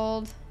so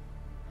cold.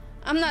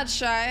 I'm not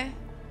shy.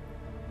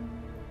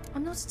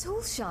 I'm not at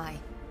all shy.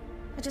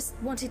 I just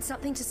wanted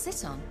something to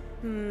sit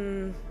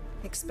on.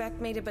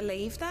 Expect me to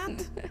believe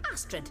that?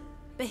 Astrid,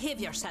 behave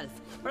yourself,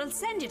 or I'll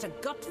send you to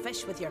gut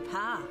fish with your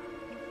pa.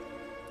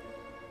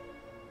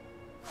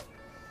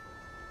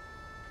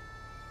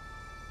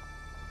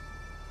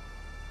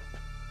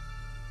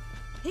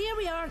 Here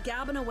we are,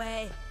 gabbing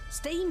away.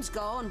 Steam's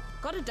gone.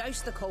 Gotta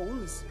douse the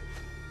coals.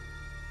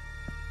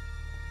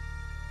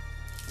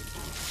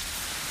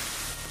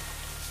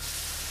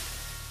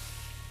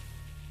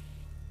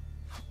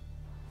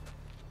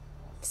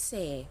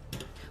 Say,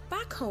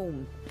 back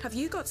home, have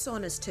you got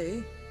saunas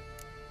too?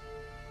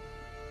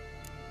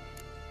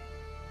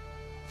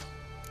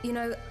 You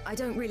know, I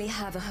don't really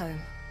have a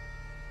home.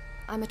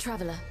 I'm a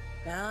traveller.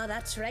 Ah,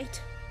 that's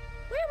right.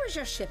 Where was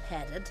your ship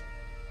headed?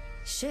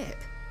 Ship?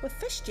 We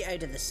fished you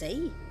out of the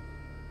sea.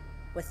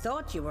 We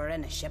thought you were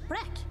in a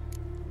shipwreck.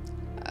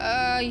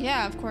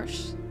 Yeah, of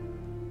course.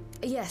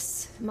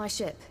 Yes, my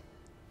ship.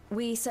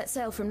 We set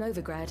sail from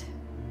Novigrad.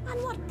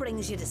 And what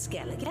brings you to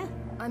Skellige?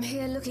 I'm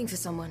here looking for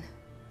someone.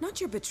 Not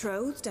your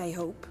betrothed, I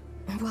hope.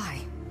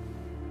 Why?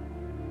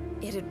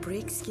 It'd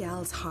break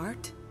Skjal's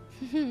heart.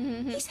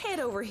 He's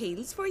head over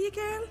heels for you,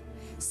 girl.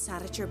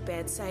 Sat at your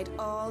bedside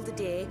all the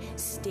day,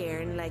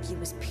 staring like he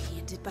was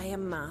painted by a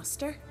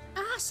master.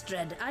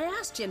 Astrid, I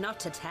asked you not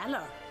to tell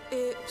her.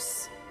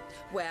 Oops.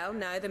 Well,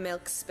 now the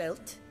milk's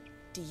spilt.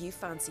 Do you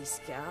fancy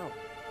Skjal?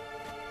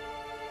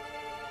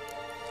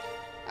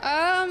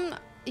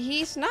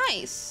 He's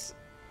nice.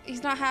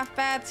 He's not half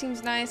bad,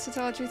 seems nice. To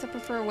tell the truth, I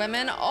prefer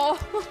women. Oh,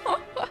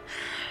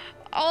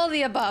 all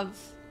the above.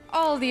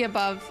 All the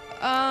above.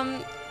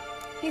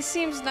 He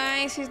seems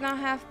nice. He's not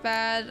half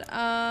bad.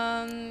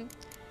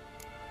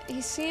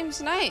 He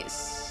seems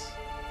nice.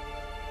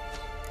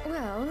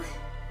 Well,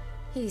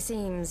 he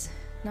seems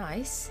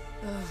nice.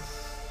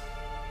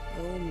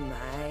 Oh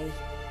my.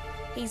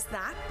 He's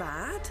that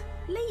bad?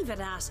 Leave it,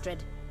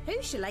 Astrid.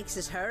 Who she likes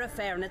is her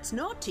affair and it's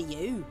not to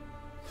you.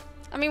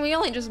 I mean, we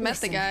only just met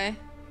the Listen, guy.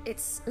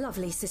 It's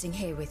lovely sitting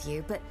here with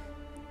you, but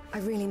I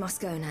really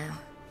must go now.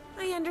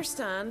 I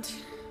understand.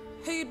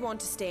 Who'd want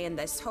to stay in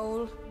this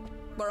hole?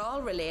 We're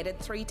all related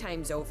 3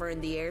 times over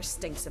and the air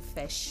stinks of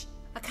fish.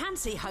 I can't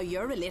see how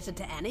you're related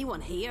to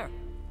anyone here.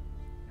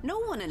 No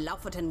one in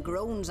Lofoten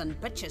groans and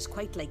bitches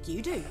quite like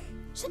you do.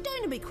 Sit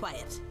down and be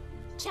quiet.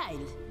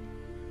 Child,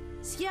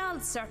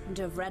 Sjal's certain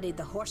to have readied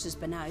the horses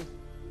by now.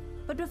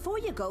 But before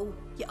you go,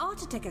 you ought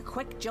to take a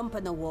quick jump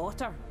in the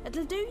water.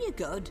 It'll do you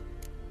good.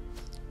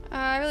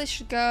 I really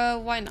should go.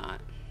 Why not?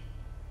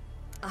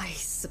 I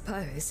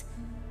suppose.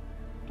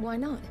 Why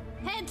not?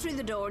 Head through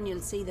the door and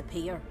you'll see the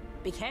pier.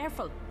 Be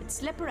careful, it's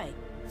slippery.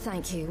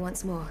 Thank you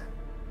once more.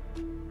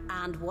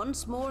 And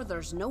once more,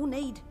 there's no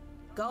need.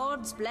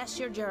 Gods bless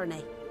your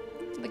journey.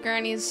 The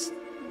granny's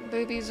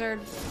boobies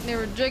they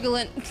were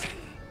jiggling.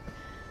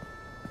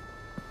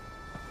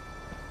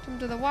 Jump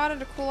to the water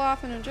to cool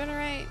off and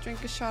regenerate.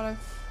 Drink a shot of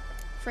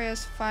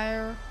Freya's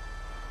fire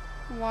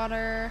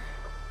water.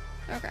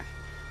 Okay.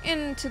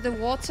 Into the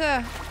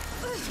water.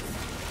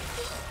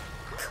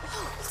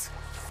 Cold.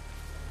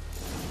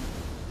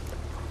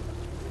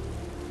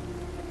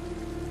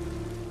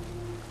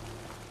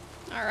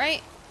 All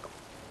right.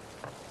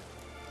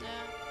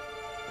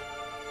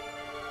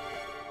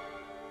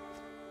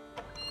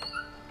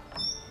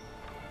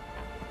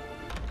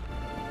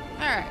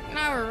 Alright,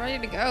 now we're ready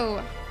to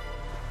go.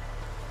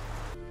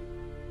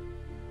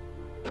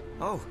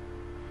 Oh,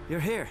 you're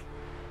here.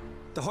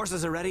 The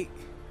horses are ready.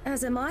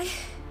 As am I.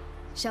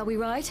 Shall we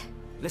ride?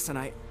 Listen,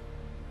 I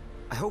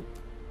hope...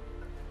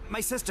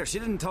 My sister, she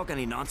didn't talk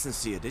any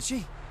nonsense to you, did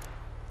she?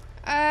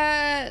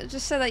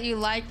 Just said that you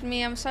liked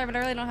me. I'm sorry, but I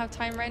really don't have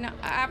time right now.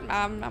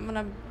 I'm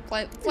gonna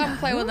play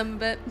with them a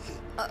bit.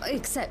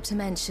 Except to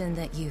mention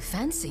that you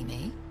fancy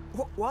me.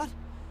 What?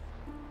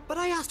 But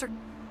I asked her...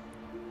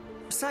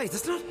 Besides,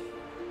 that's not...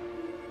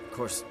 Of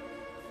course,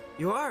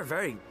 you are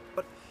very...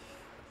 But,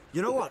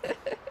 you know what?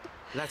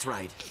 Let's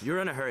ride. You're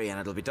in a hurry and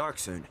it'll be dark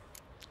soon.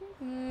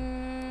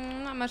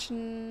 Not much...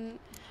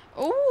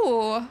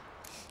 Ooh!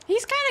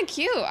 He's kind of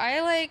cute. I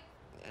like...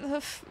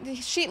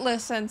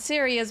 Listen,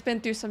 Ciri has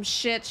been through some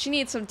shit. She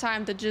needs some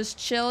time to just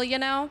chill, you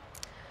know?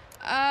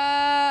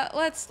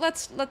 Let's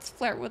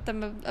flirt with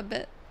them a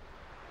bit.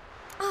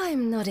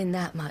 I'm not in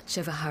that much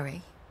of a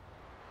hurry.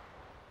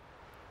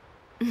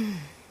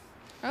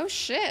 Oh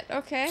shit,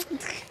 okay.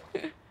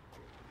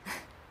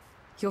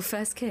 Your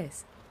first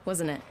kiss,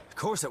 wasn't it? Of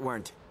course it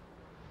weren't.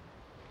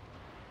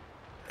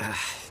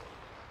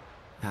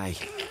 Aye,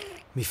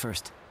 me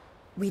first.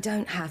 We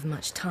don't have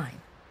much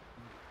time.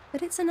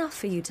 But it's enough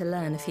for you to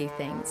learn a few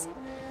things.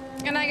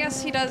 And I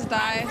guess he does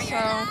die, so...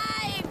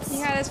 He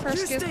had his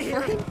first kiss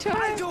before he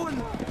died.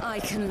 I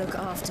can look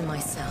after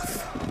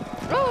myself.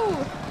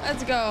 Oh,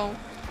 let's go.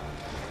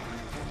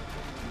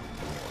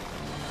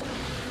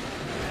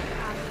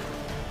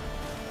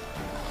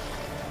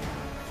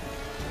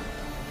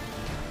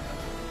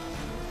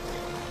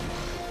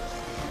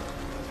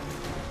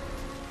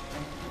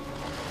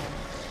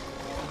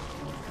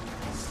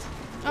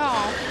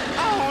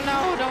 Oh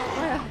no, don't.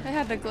 I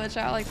had to glitch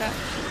out like that.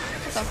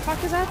 What the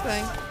fuck is that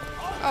thing?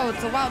 Oh,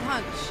 it's a wild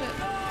hunt. Shit.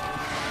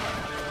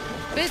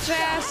 Bitch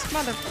ass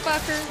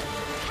motherfucker.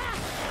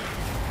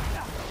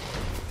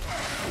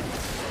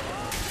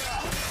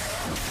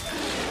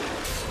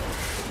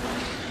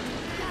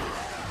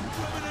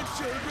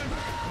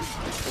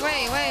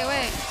 Wait.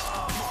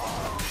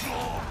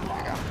 There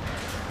we go.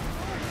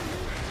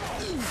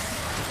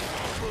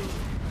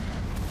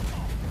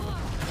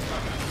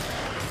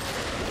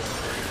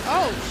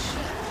 Oh,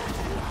 shit.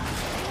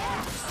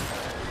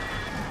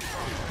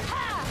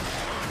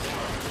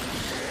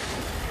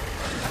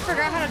 I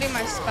forgot how to do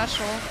my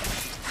special.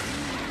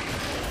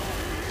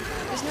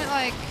 Isn't it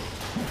like...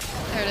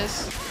 There it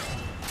is.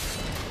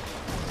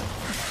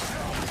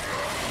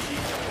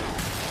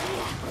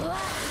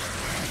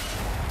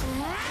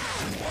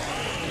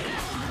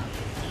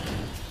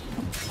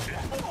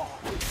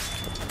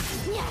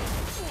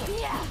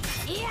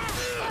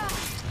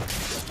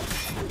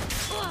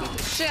 Beat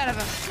the shit out of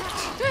him.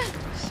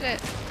 Shit.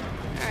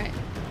 Alright.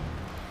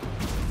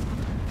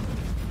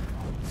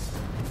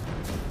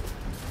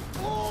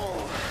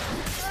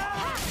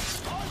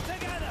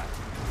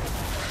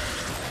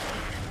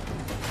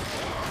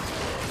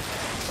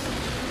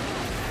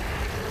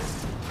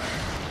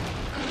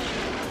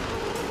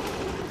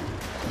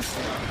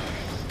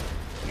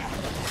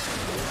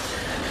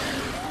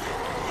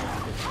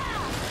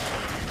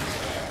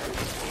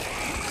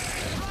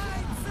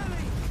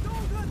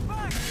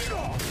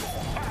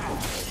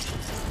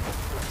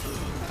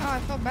 Oh, I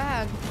feel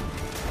bad.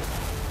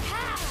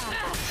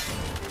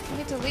 I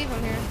need to leave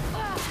him here.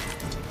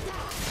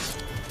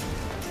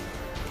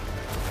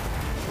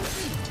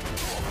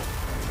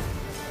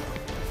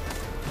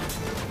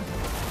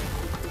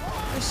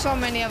 There's so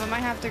many of them. I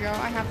have to go.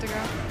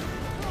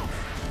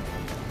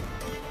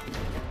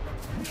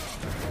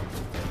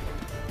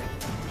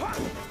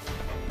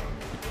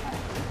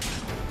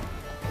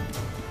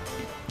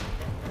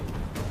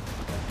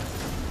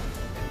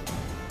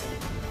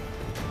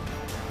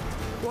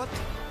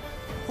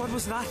 What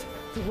was that?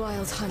 The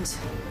Wild Hunt.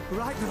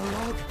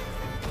 Ragnarok?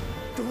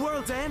 The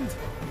world's end?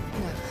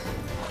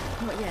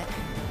 No, not yet.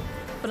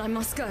 But I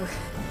must go.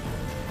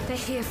 They're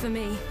here for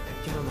me.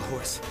 Get on the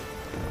horse.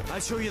 I'll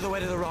show you the way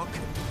to the rock.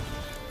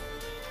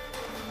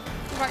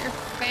 What about your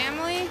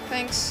family?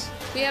 Thanks.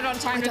 We have no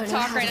time to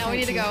talk right now. We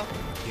need to go.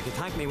 You can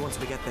thank me once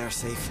we get there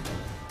safe.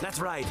 Let's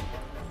ride.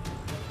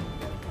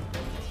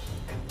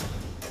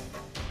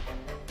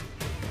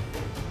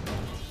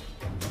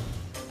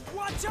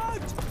 Watch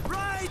out!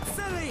 Ride,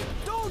 silly!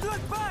 Don't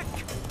look back!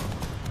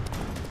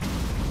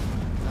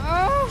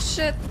 Oh,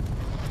 shit.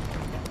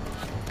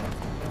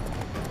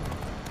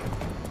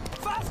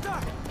 Faster!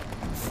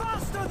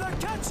 Faster! They're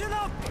catching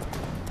up!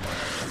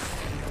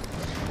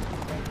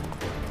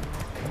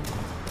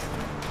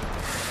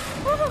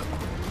 Woo-hoo.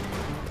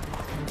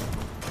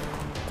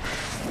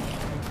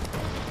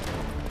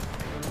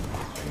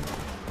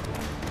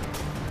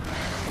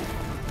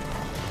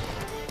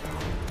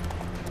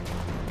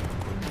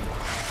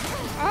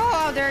 Oh,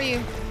 how dare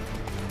you.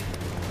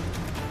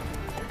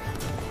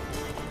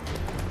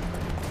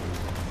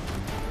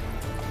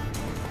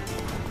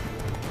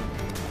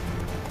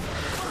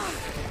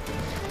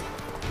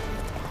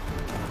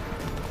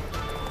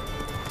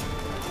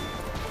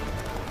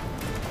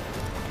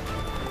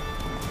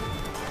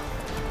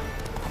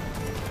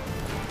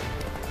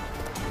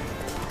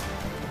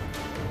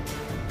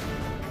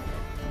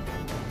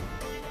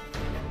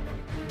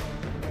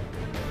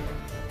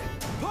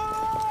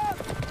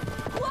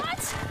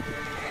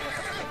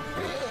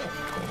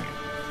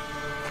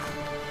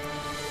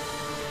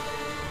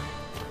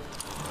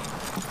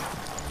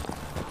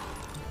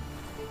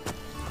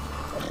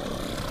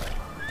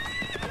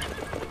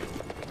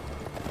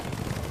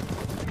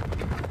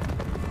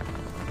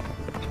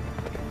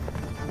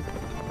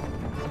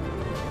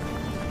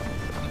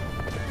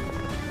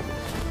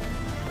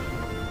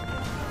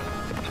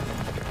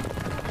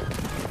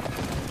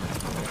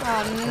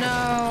 Oh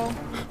no.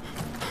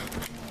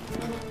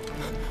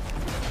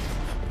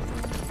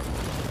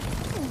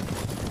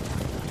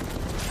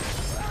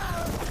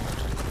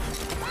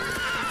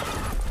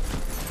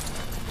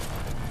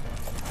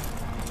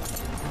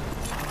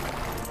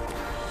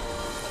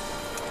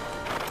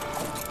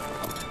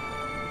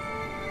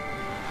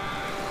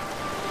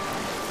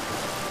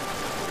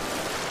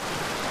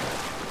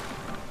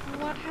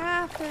 What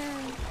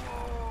happened?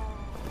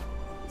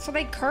 So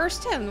they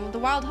cursed him. The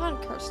Wild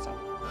Hunt cursed him.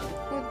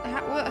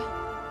 What?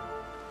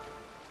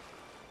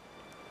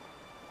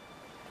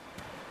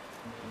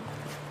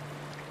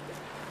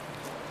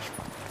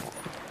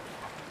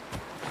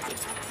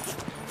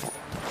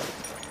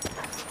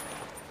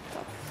 The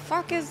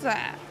fuck is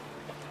that?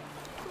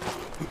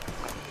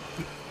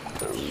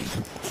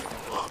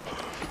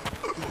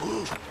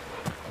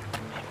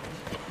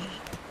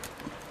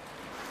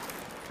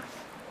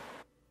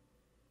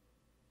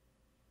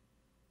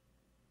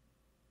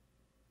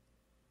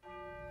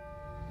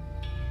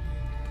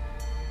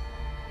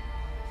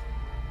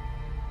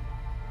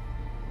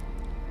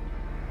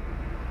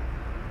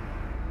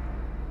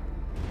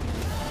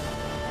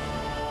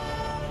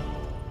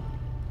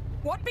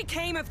 What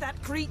became of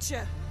that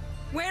creature?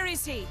 Where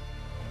is he?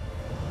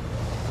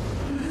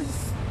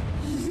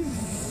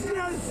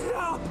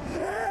 Stop!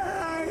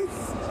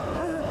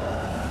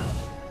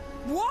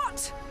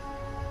 What?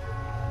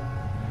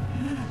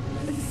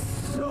 I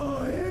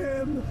saw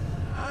him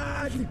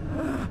at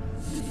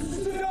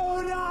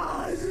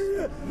Jonas,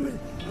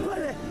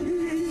 but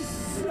he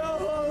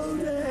sold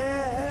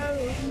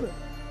him.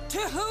 To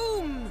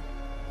whom?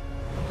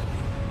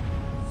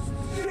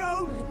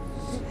 Don't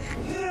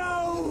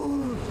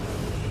know.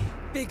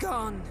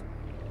 Begone.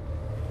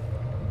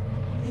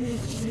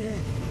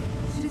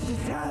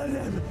 Tell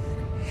them.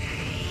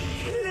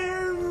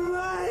 Clear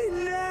my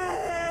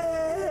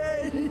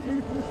name.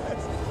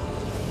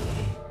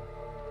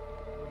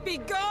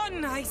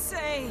 Begone, I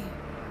say.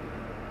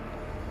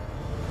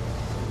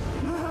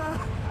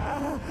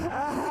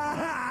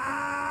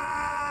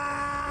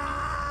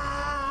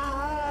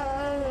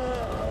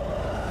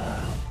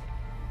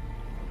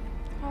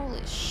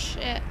 Holy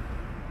shit.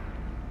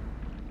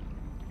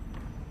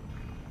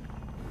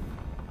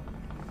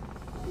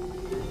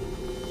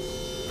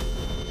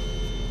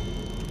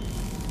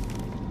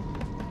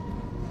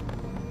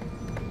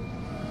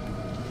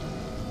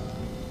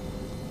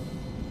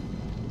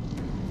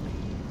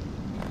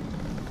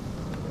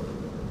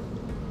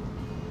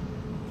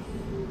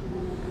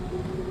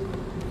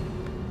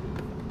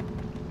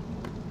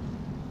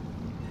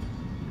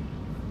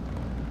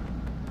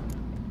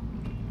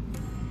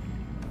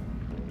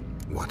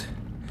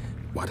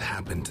 What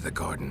happened to the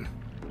garden?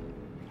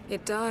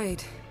 It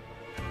died.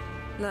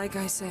 Like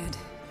I said,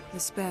 the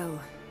spell,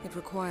 it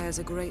requires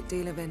a great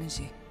deal of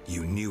energy.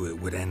 You knew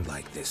it would end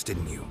like this,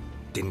 didn't you?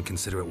 Didn't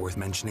consider it worth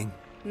mentioning?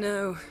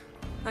 No,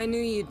 I knew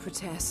you'd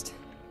protest.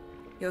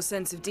 Your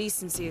sense of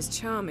decency is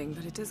charming,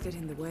 but it does get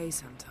in the way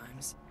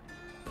sometimes.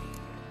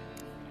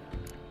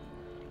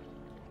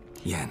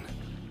 Yen,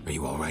 are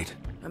you all right?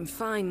 I'm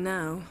fine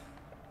now.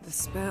 The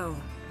spell.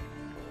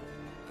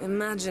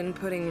 Imagine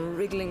putting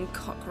wriggling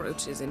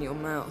cockroaches in your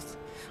mouth.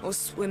 or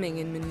swimming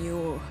in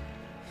manure.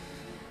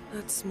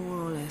 That's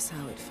more or less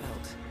how it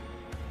felt.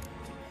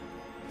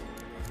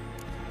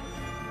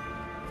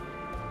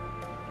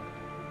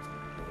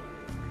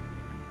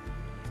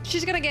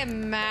 She's gonna get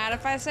mad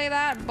if I say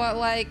that, but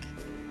like,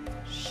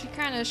 she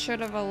kind of should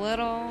have a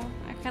little.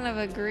 I kind of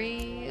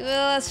agree.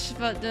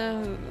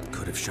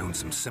 Could have shown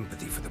some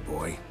sympathy for the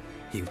boy.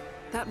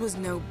 That was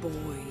no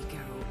boy,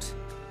 Geralt.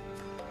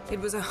 It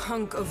was a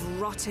hunk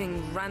of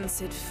rotting,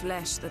 rancid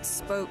flesh that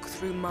spoke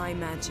through my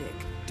magic.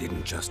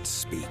 Didn't just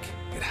speak.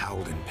 It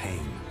howled in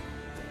pain.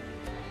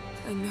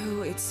 I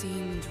know it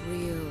seemed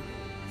real,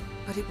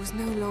 but it was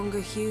no longer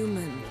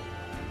human.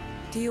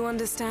 Do you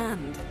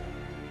understand?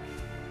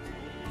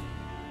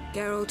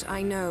 Geralt,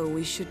 I know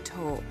we should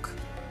talk,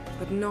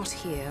 but not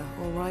here,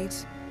 all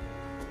right?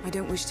 I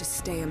don't wish to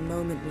stay a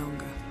moment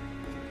longer.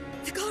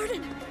 The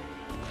garden!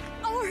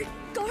 Our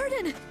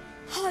garden!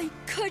 How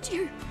could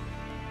you?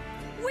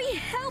 We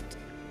helped!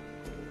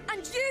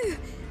 And you!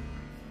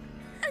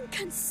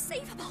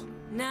 Inconceivable!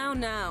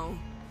 Now.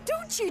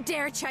 Don't you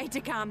dare try to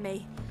calm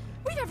me!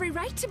 We've every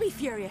right to be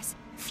furious!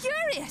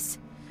 Furious!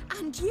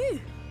 And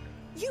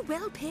you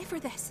will pay for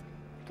this.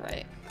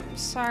 Great. I'm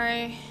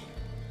sorry.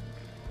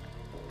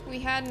 We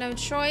had no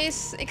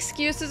choice.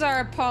 Excuses are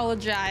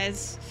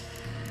apologize.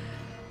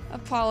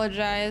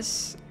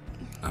 Apologize.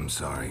 I'm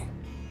sorry.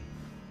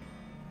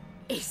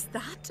 Is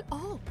that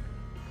all?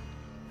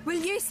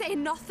 Will you say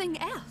nothing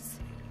else?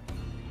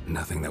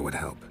 Nothing that would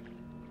help.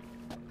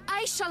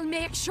 I shall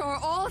make sure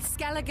all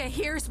Skellige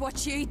hears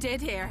what you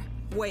did here.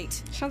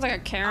 Wait. Sounds like a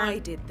Karen. I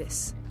did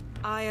this.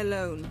 I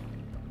alone.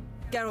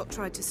 Geralt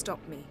tried to stop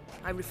me.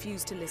 I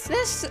refused to listen.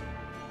 This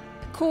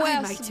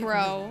quest,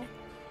 bro.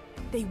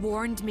 They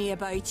warned me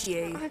about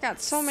you. I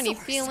got so many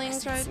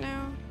feelings right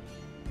now.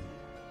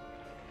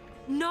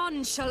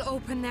 None shall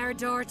open their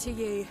door to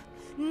you.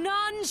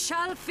 None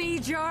shall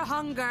feed your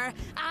hunger,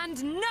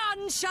 and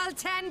none shall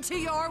tend to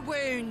your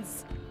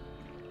wounds.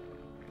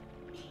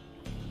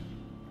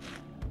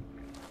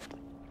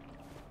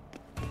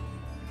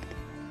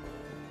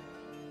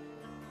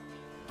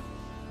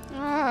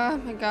 Oh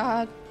my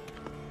god.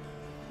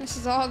 This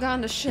has all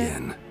gone to shit.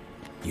 Yen,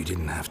 you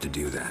didn't have to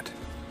do that.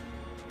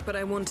 But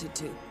I wanted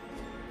to.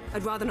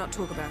 I'd rather not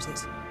talk about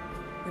it.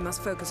 We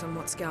must focus on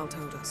what Skal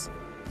told us.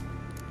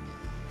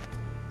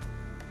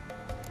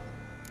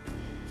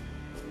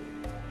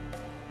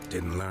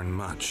 Didn't learn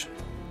much,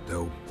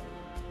 though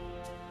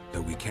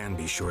we can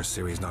be sure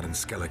Ciri's not in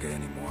Skellige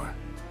anymore.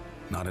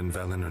 Not in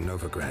Velen or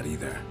Novigrad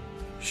either.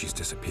 She's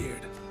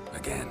disappeared.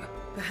 Again.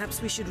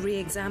 Perhaps we should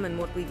re-examine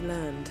what we've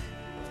learned.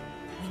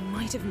 We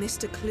might have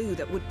missed a clue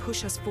that would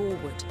push us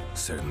forward.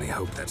 Certainly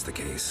hope that's the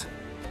case.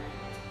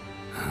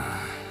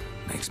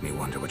 Makes me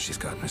wonder what she's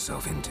gotten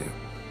herself into.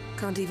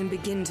 Can't even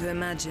begin to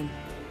imagine.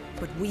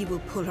 But we will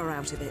pull her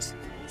out of it.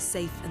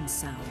 Safe and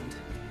sound.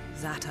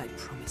 That I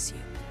promise you.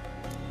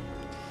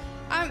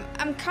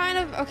 I'm kind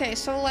of... Okay,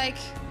 so like...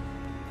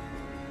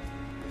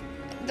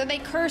 They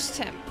cursed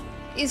him.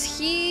 Is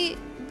he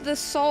the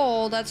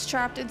soul that's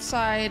trapped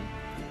inside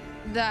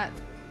that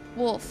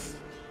wolf?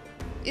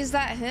 Is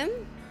that him?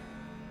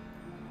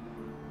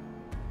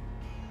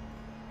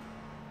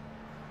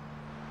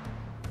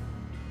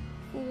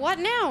 What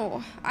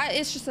now?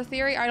 It's just a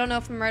theory. I don't know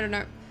if I'm right or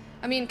not.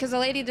 I mean, because the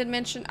lady did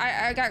mention...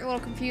 I got a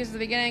little confused at the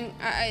beginning.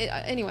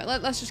 Anyway,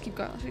 let's just keep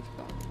going. Let's keep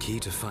going. Key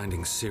to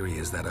finding Ciri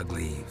is that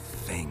ugly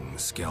thing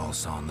Skell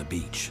saw on the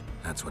beach.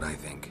 That's what I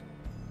think.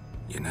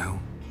 You know,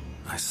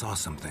 I saw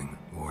something,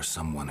 or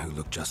someone who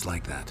looked just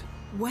like that.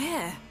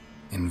 Where?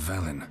 In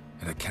Velen,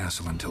 at a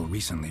castle until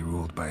recently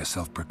ruled by a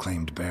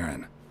self-proclaimed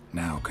baron,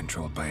 now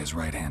controlled by his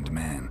right-hand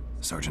man,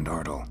 Sergeant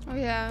Ardle. Oh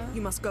yeah.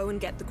 You must go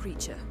and get the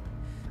creature.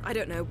 I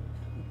don't know,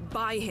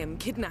 buy him,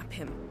 kidnap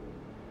him.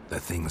 The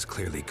thing's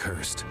clearly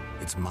cursed.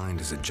 Its mind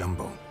is a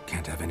jumble.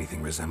 Can't have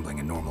anything resembling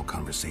a normal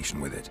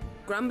conversation with it.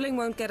 Grumbling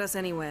won't get us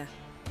anywhere.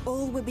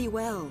 All will be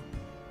well.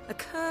 A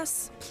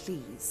curse,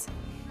 please.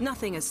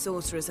 Nothing a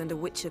sorceress and a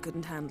witcher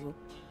couldn't handle.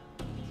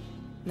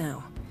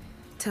 Now,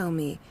 tell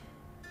me,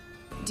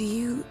 do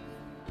you...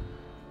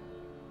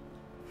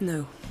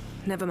 No,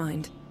 never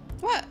mind.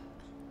 What?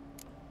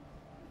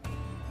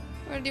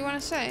 What do you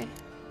want to say?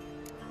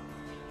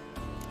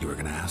 You were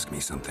gonna ask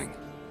me something.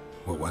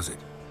 What was it?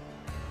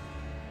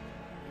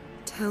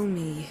 Tell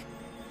me,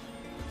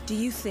 do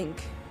you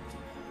think...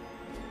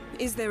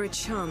 Is there a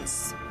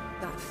chance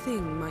that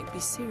thing might be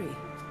Ciri?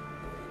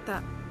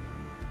 That...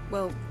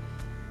 well...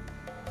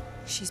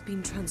 she's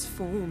been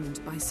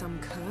transformed by some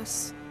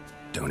curse?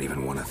 Don't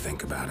even want to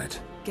think about it.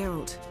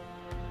 Geralt,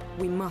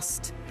 we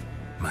must.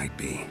 Might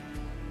be.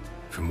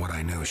 From what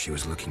I know, she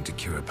was looking to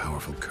cure a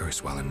powerful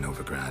curse while in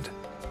Novigrad.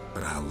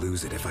 But I'll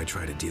lose it if I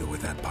try to deal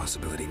with that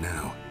possibility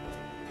now.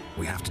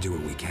 We have to do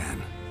what we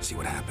can, see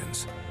what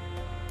happens.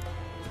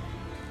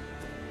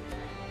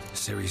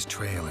 Ciri's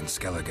trail in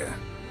Skellige.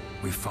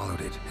 We followed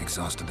it,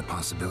 exhausted the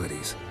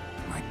possibilities.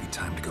 Might be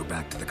time to go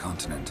back to the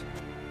continent.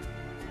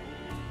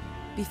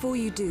 Before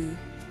you do,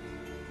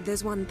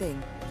 there's one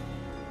thing.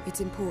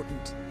 It's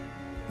important.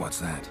 What's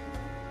that?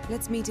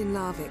 Let's meet in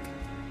Larvik.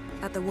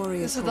 At the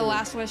Warriors' This is the Hall.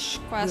 Last Wish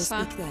quest, We'll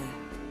huh? speak there.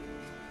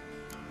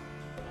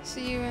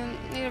 See you in...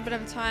 Need a bit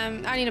of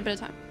time. I need a bit of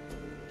time.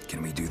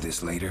 Can we do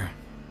this later?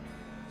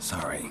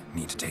 Sorry,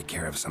 need to take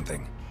care of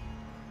something.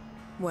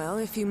 Well,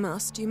 if you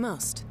must, you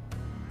must.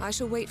 I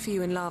shall wait for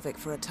you in Larvik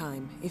for a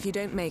time. If you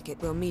don't make it,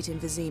 we'll meet in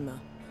Vizima.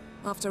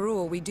 After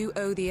all, we do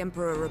owe the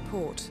Emperor a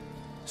report.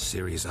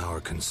 Ciri's our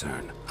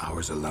concern,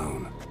 ours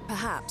alone.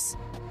 Perhaps.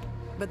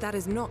 But that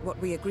is not what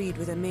we agreed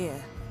with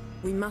Emir.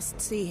 We must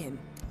see him.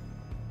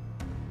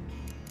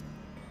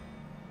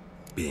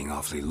 Being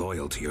awfully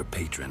loyal to your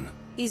patron.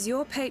 He's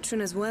your patron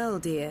as well,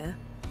 dear.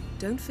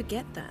 Don't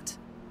forget that,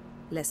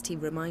 lest he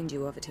remind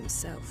you of it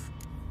himself.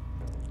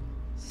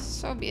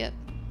 So be it.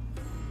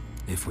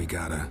 If we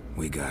gotta,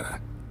 we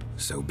gotta.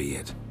 So be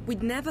it.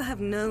 We'd never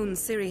have known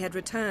Ciri had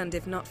returned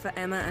if not for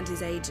Emma and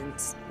his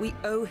agents. We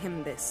owe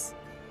him this.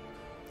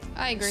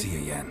 I agree. See you,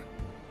 Yen.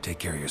 Take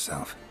care of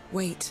yourself.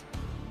 Wait.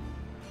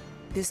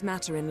 This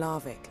matter in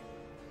Larvik.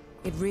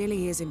 It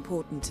really is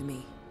important to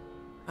me.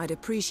 I'd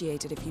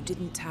appreciate it if you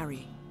didn't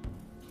tarry.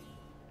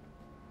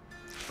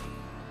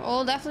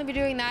 We'll definitely be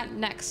doing that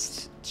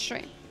next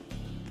stream.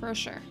 For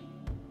sure.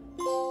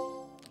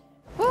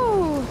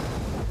 Woo!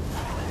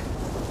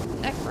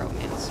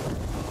 Necromancer.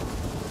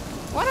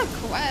 What a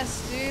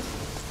quest, dude.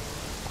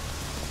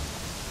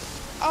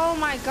 Oh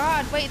my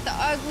god, wait, the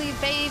ugly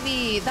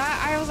baby.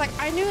 That, I was like,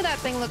 I knew that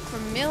thing looked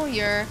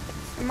familiar.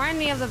 Remind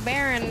me of the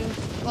Baron.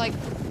 Like,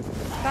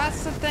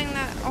 that's the thing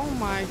that, oh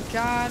my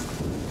god.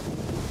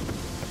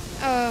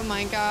 Oh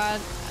my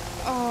god.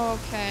 Oh,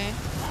 okay.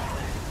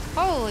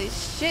 Holy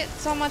shit,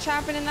 so much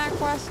happened in that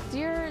quest.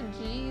 Dear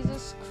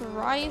Jesus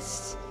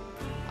Christ.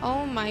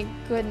 Oh my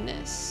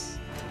goodness.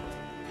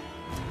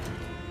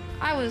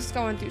 I was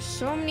going through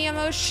so many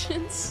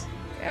emotions.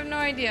 I have no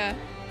idea.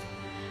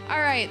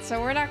 Alright, so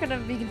we're not going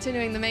to be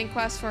continuing the main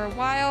quest for a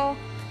while.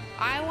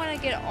 I want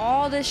to get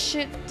all this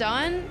shit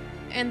done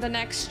in the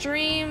next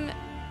stream,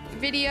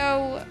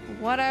 video,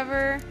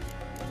 whatever.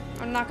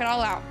 I'm knocking it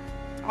all out.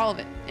 All of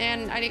it.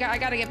 And I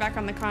got to get back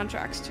on the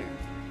contracts too.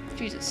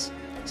 Jesus.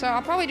 So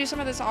I'll probably do some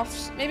of this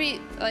off, maybe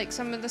like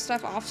some of the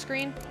stuff off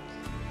screen.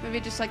 Maybe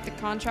just like the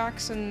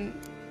contracts and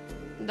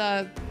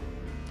the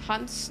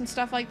hunts and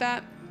stuff like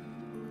that.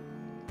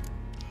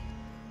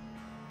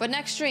 But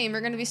next stream,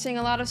 we're going to be seeing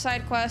a lot of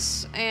side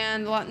quests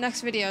and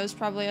next videos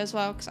probably as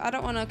well, because I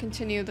don't want to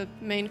continue the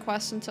main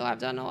quest until I've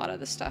done a lot of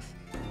this stuff.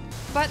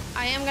 But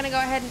I am going to go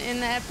ahead and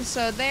end the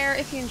episode there.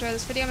 If you enjoyed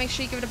this video, make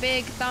sure you give it a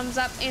big thumbs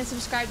up and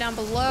subscribe down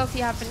below if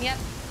you haven't yet.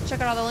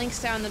 Check out all the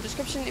links down in the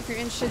description if you're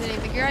interested in any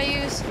of the gear I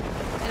use.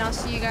 And I'll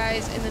see you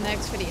guys in the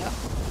next video.